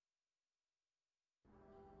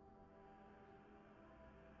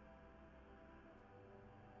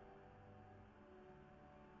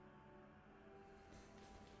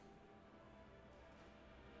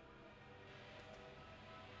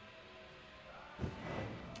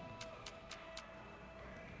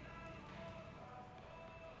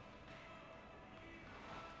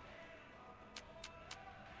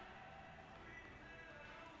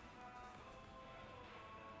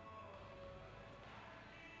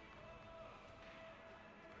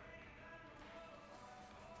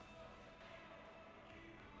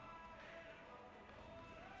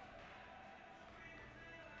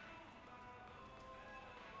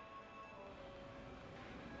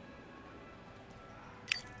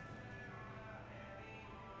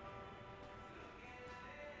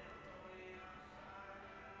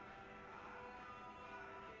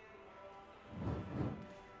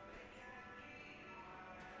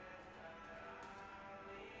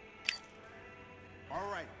All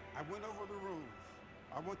right, I went over the rules.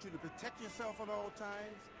 I want you to protect yourself at all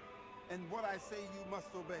times, and what I say you must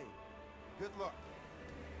obey. Good luck.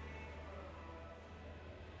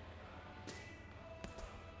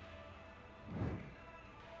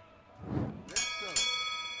 Let's go.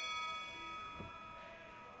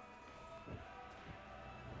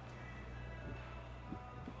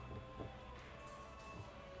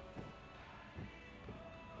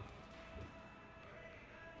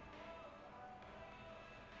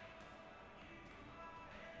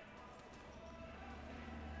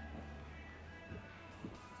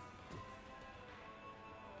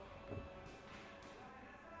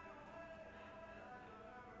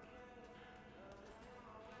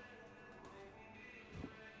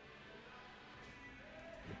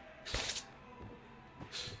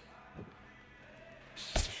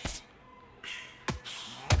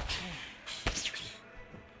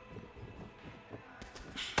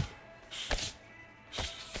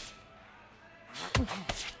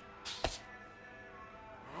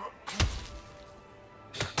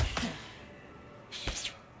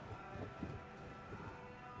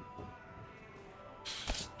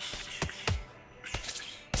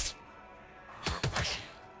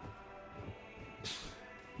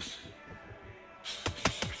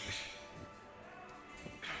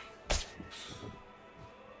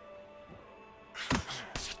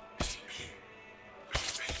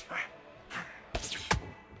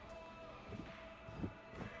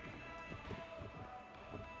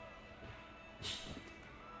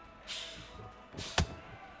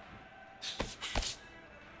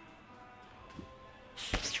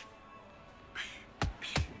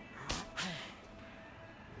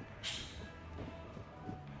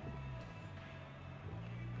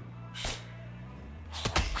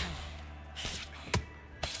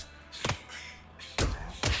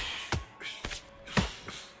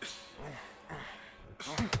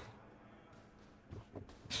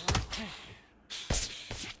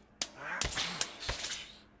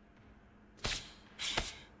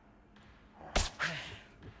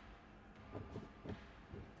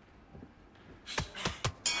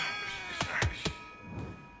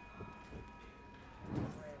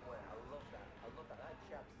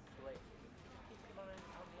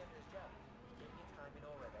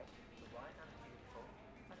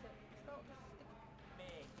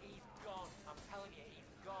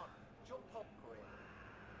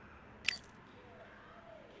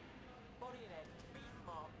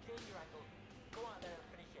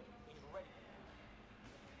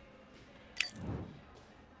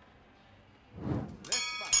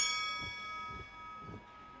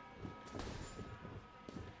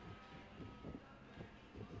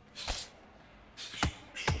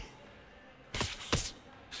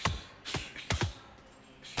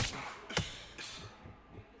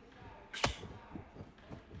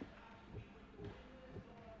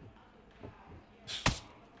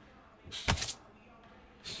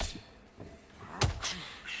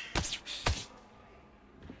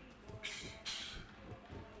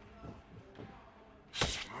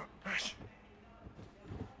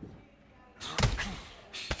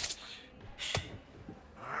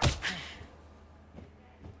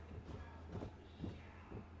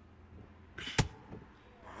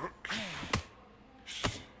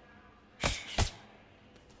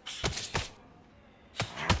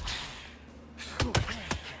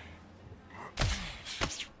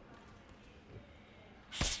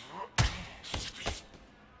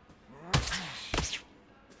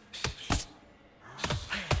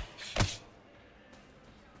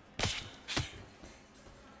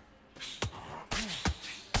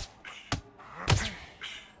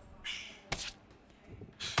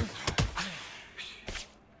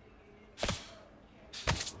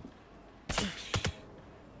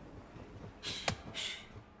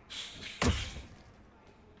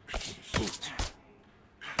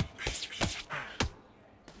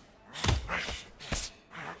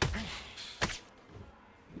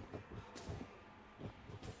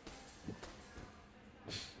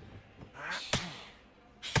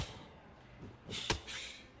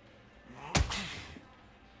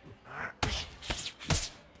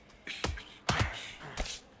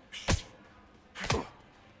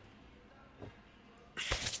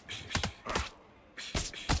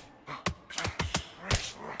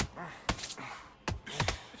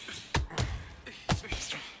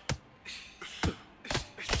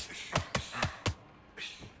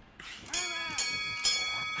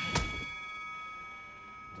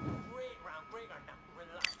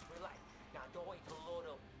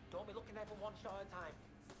 one shot at a time.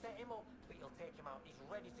 Set him up, but you'll take him out. He's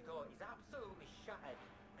ready to go. He's absolutely shattered.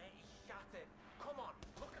 He's shattered. Come on.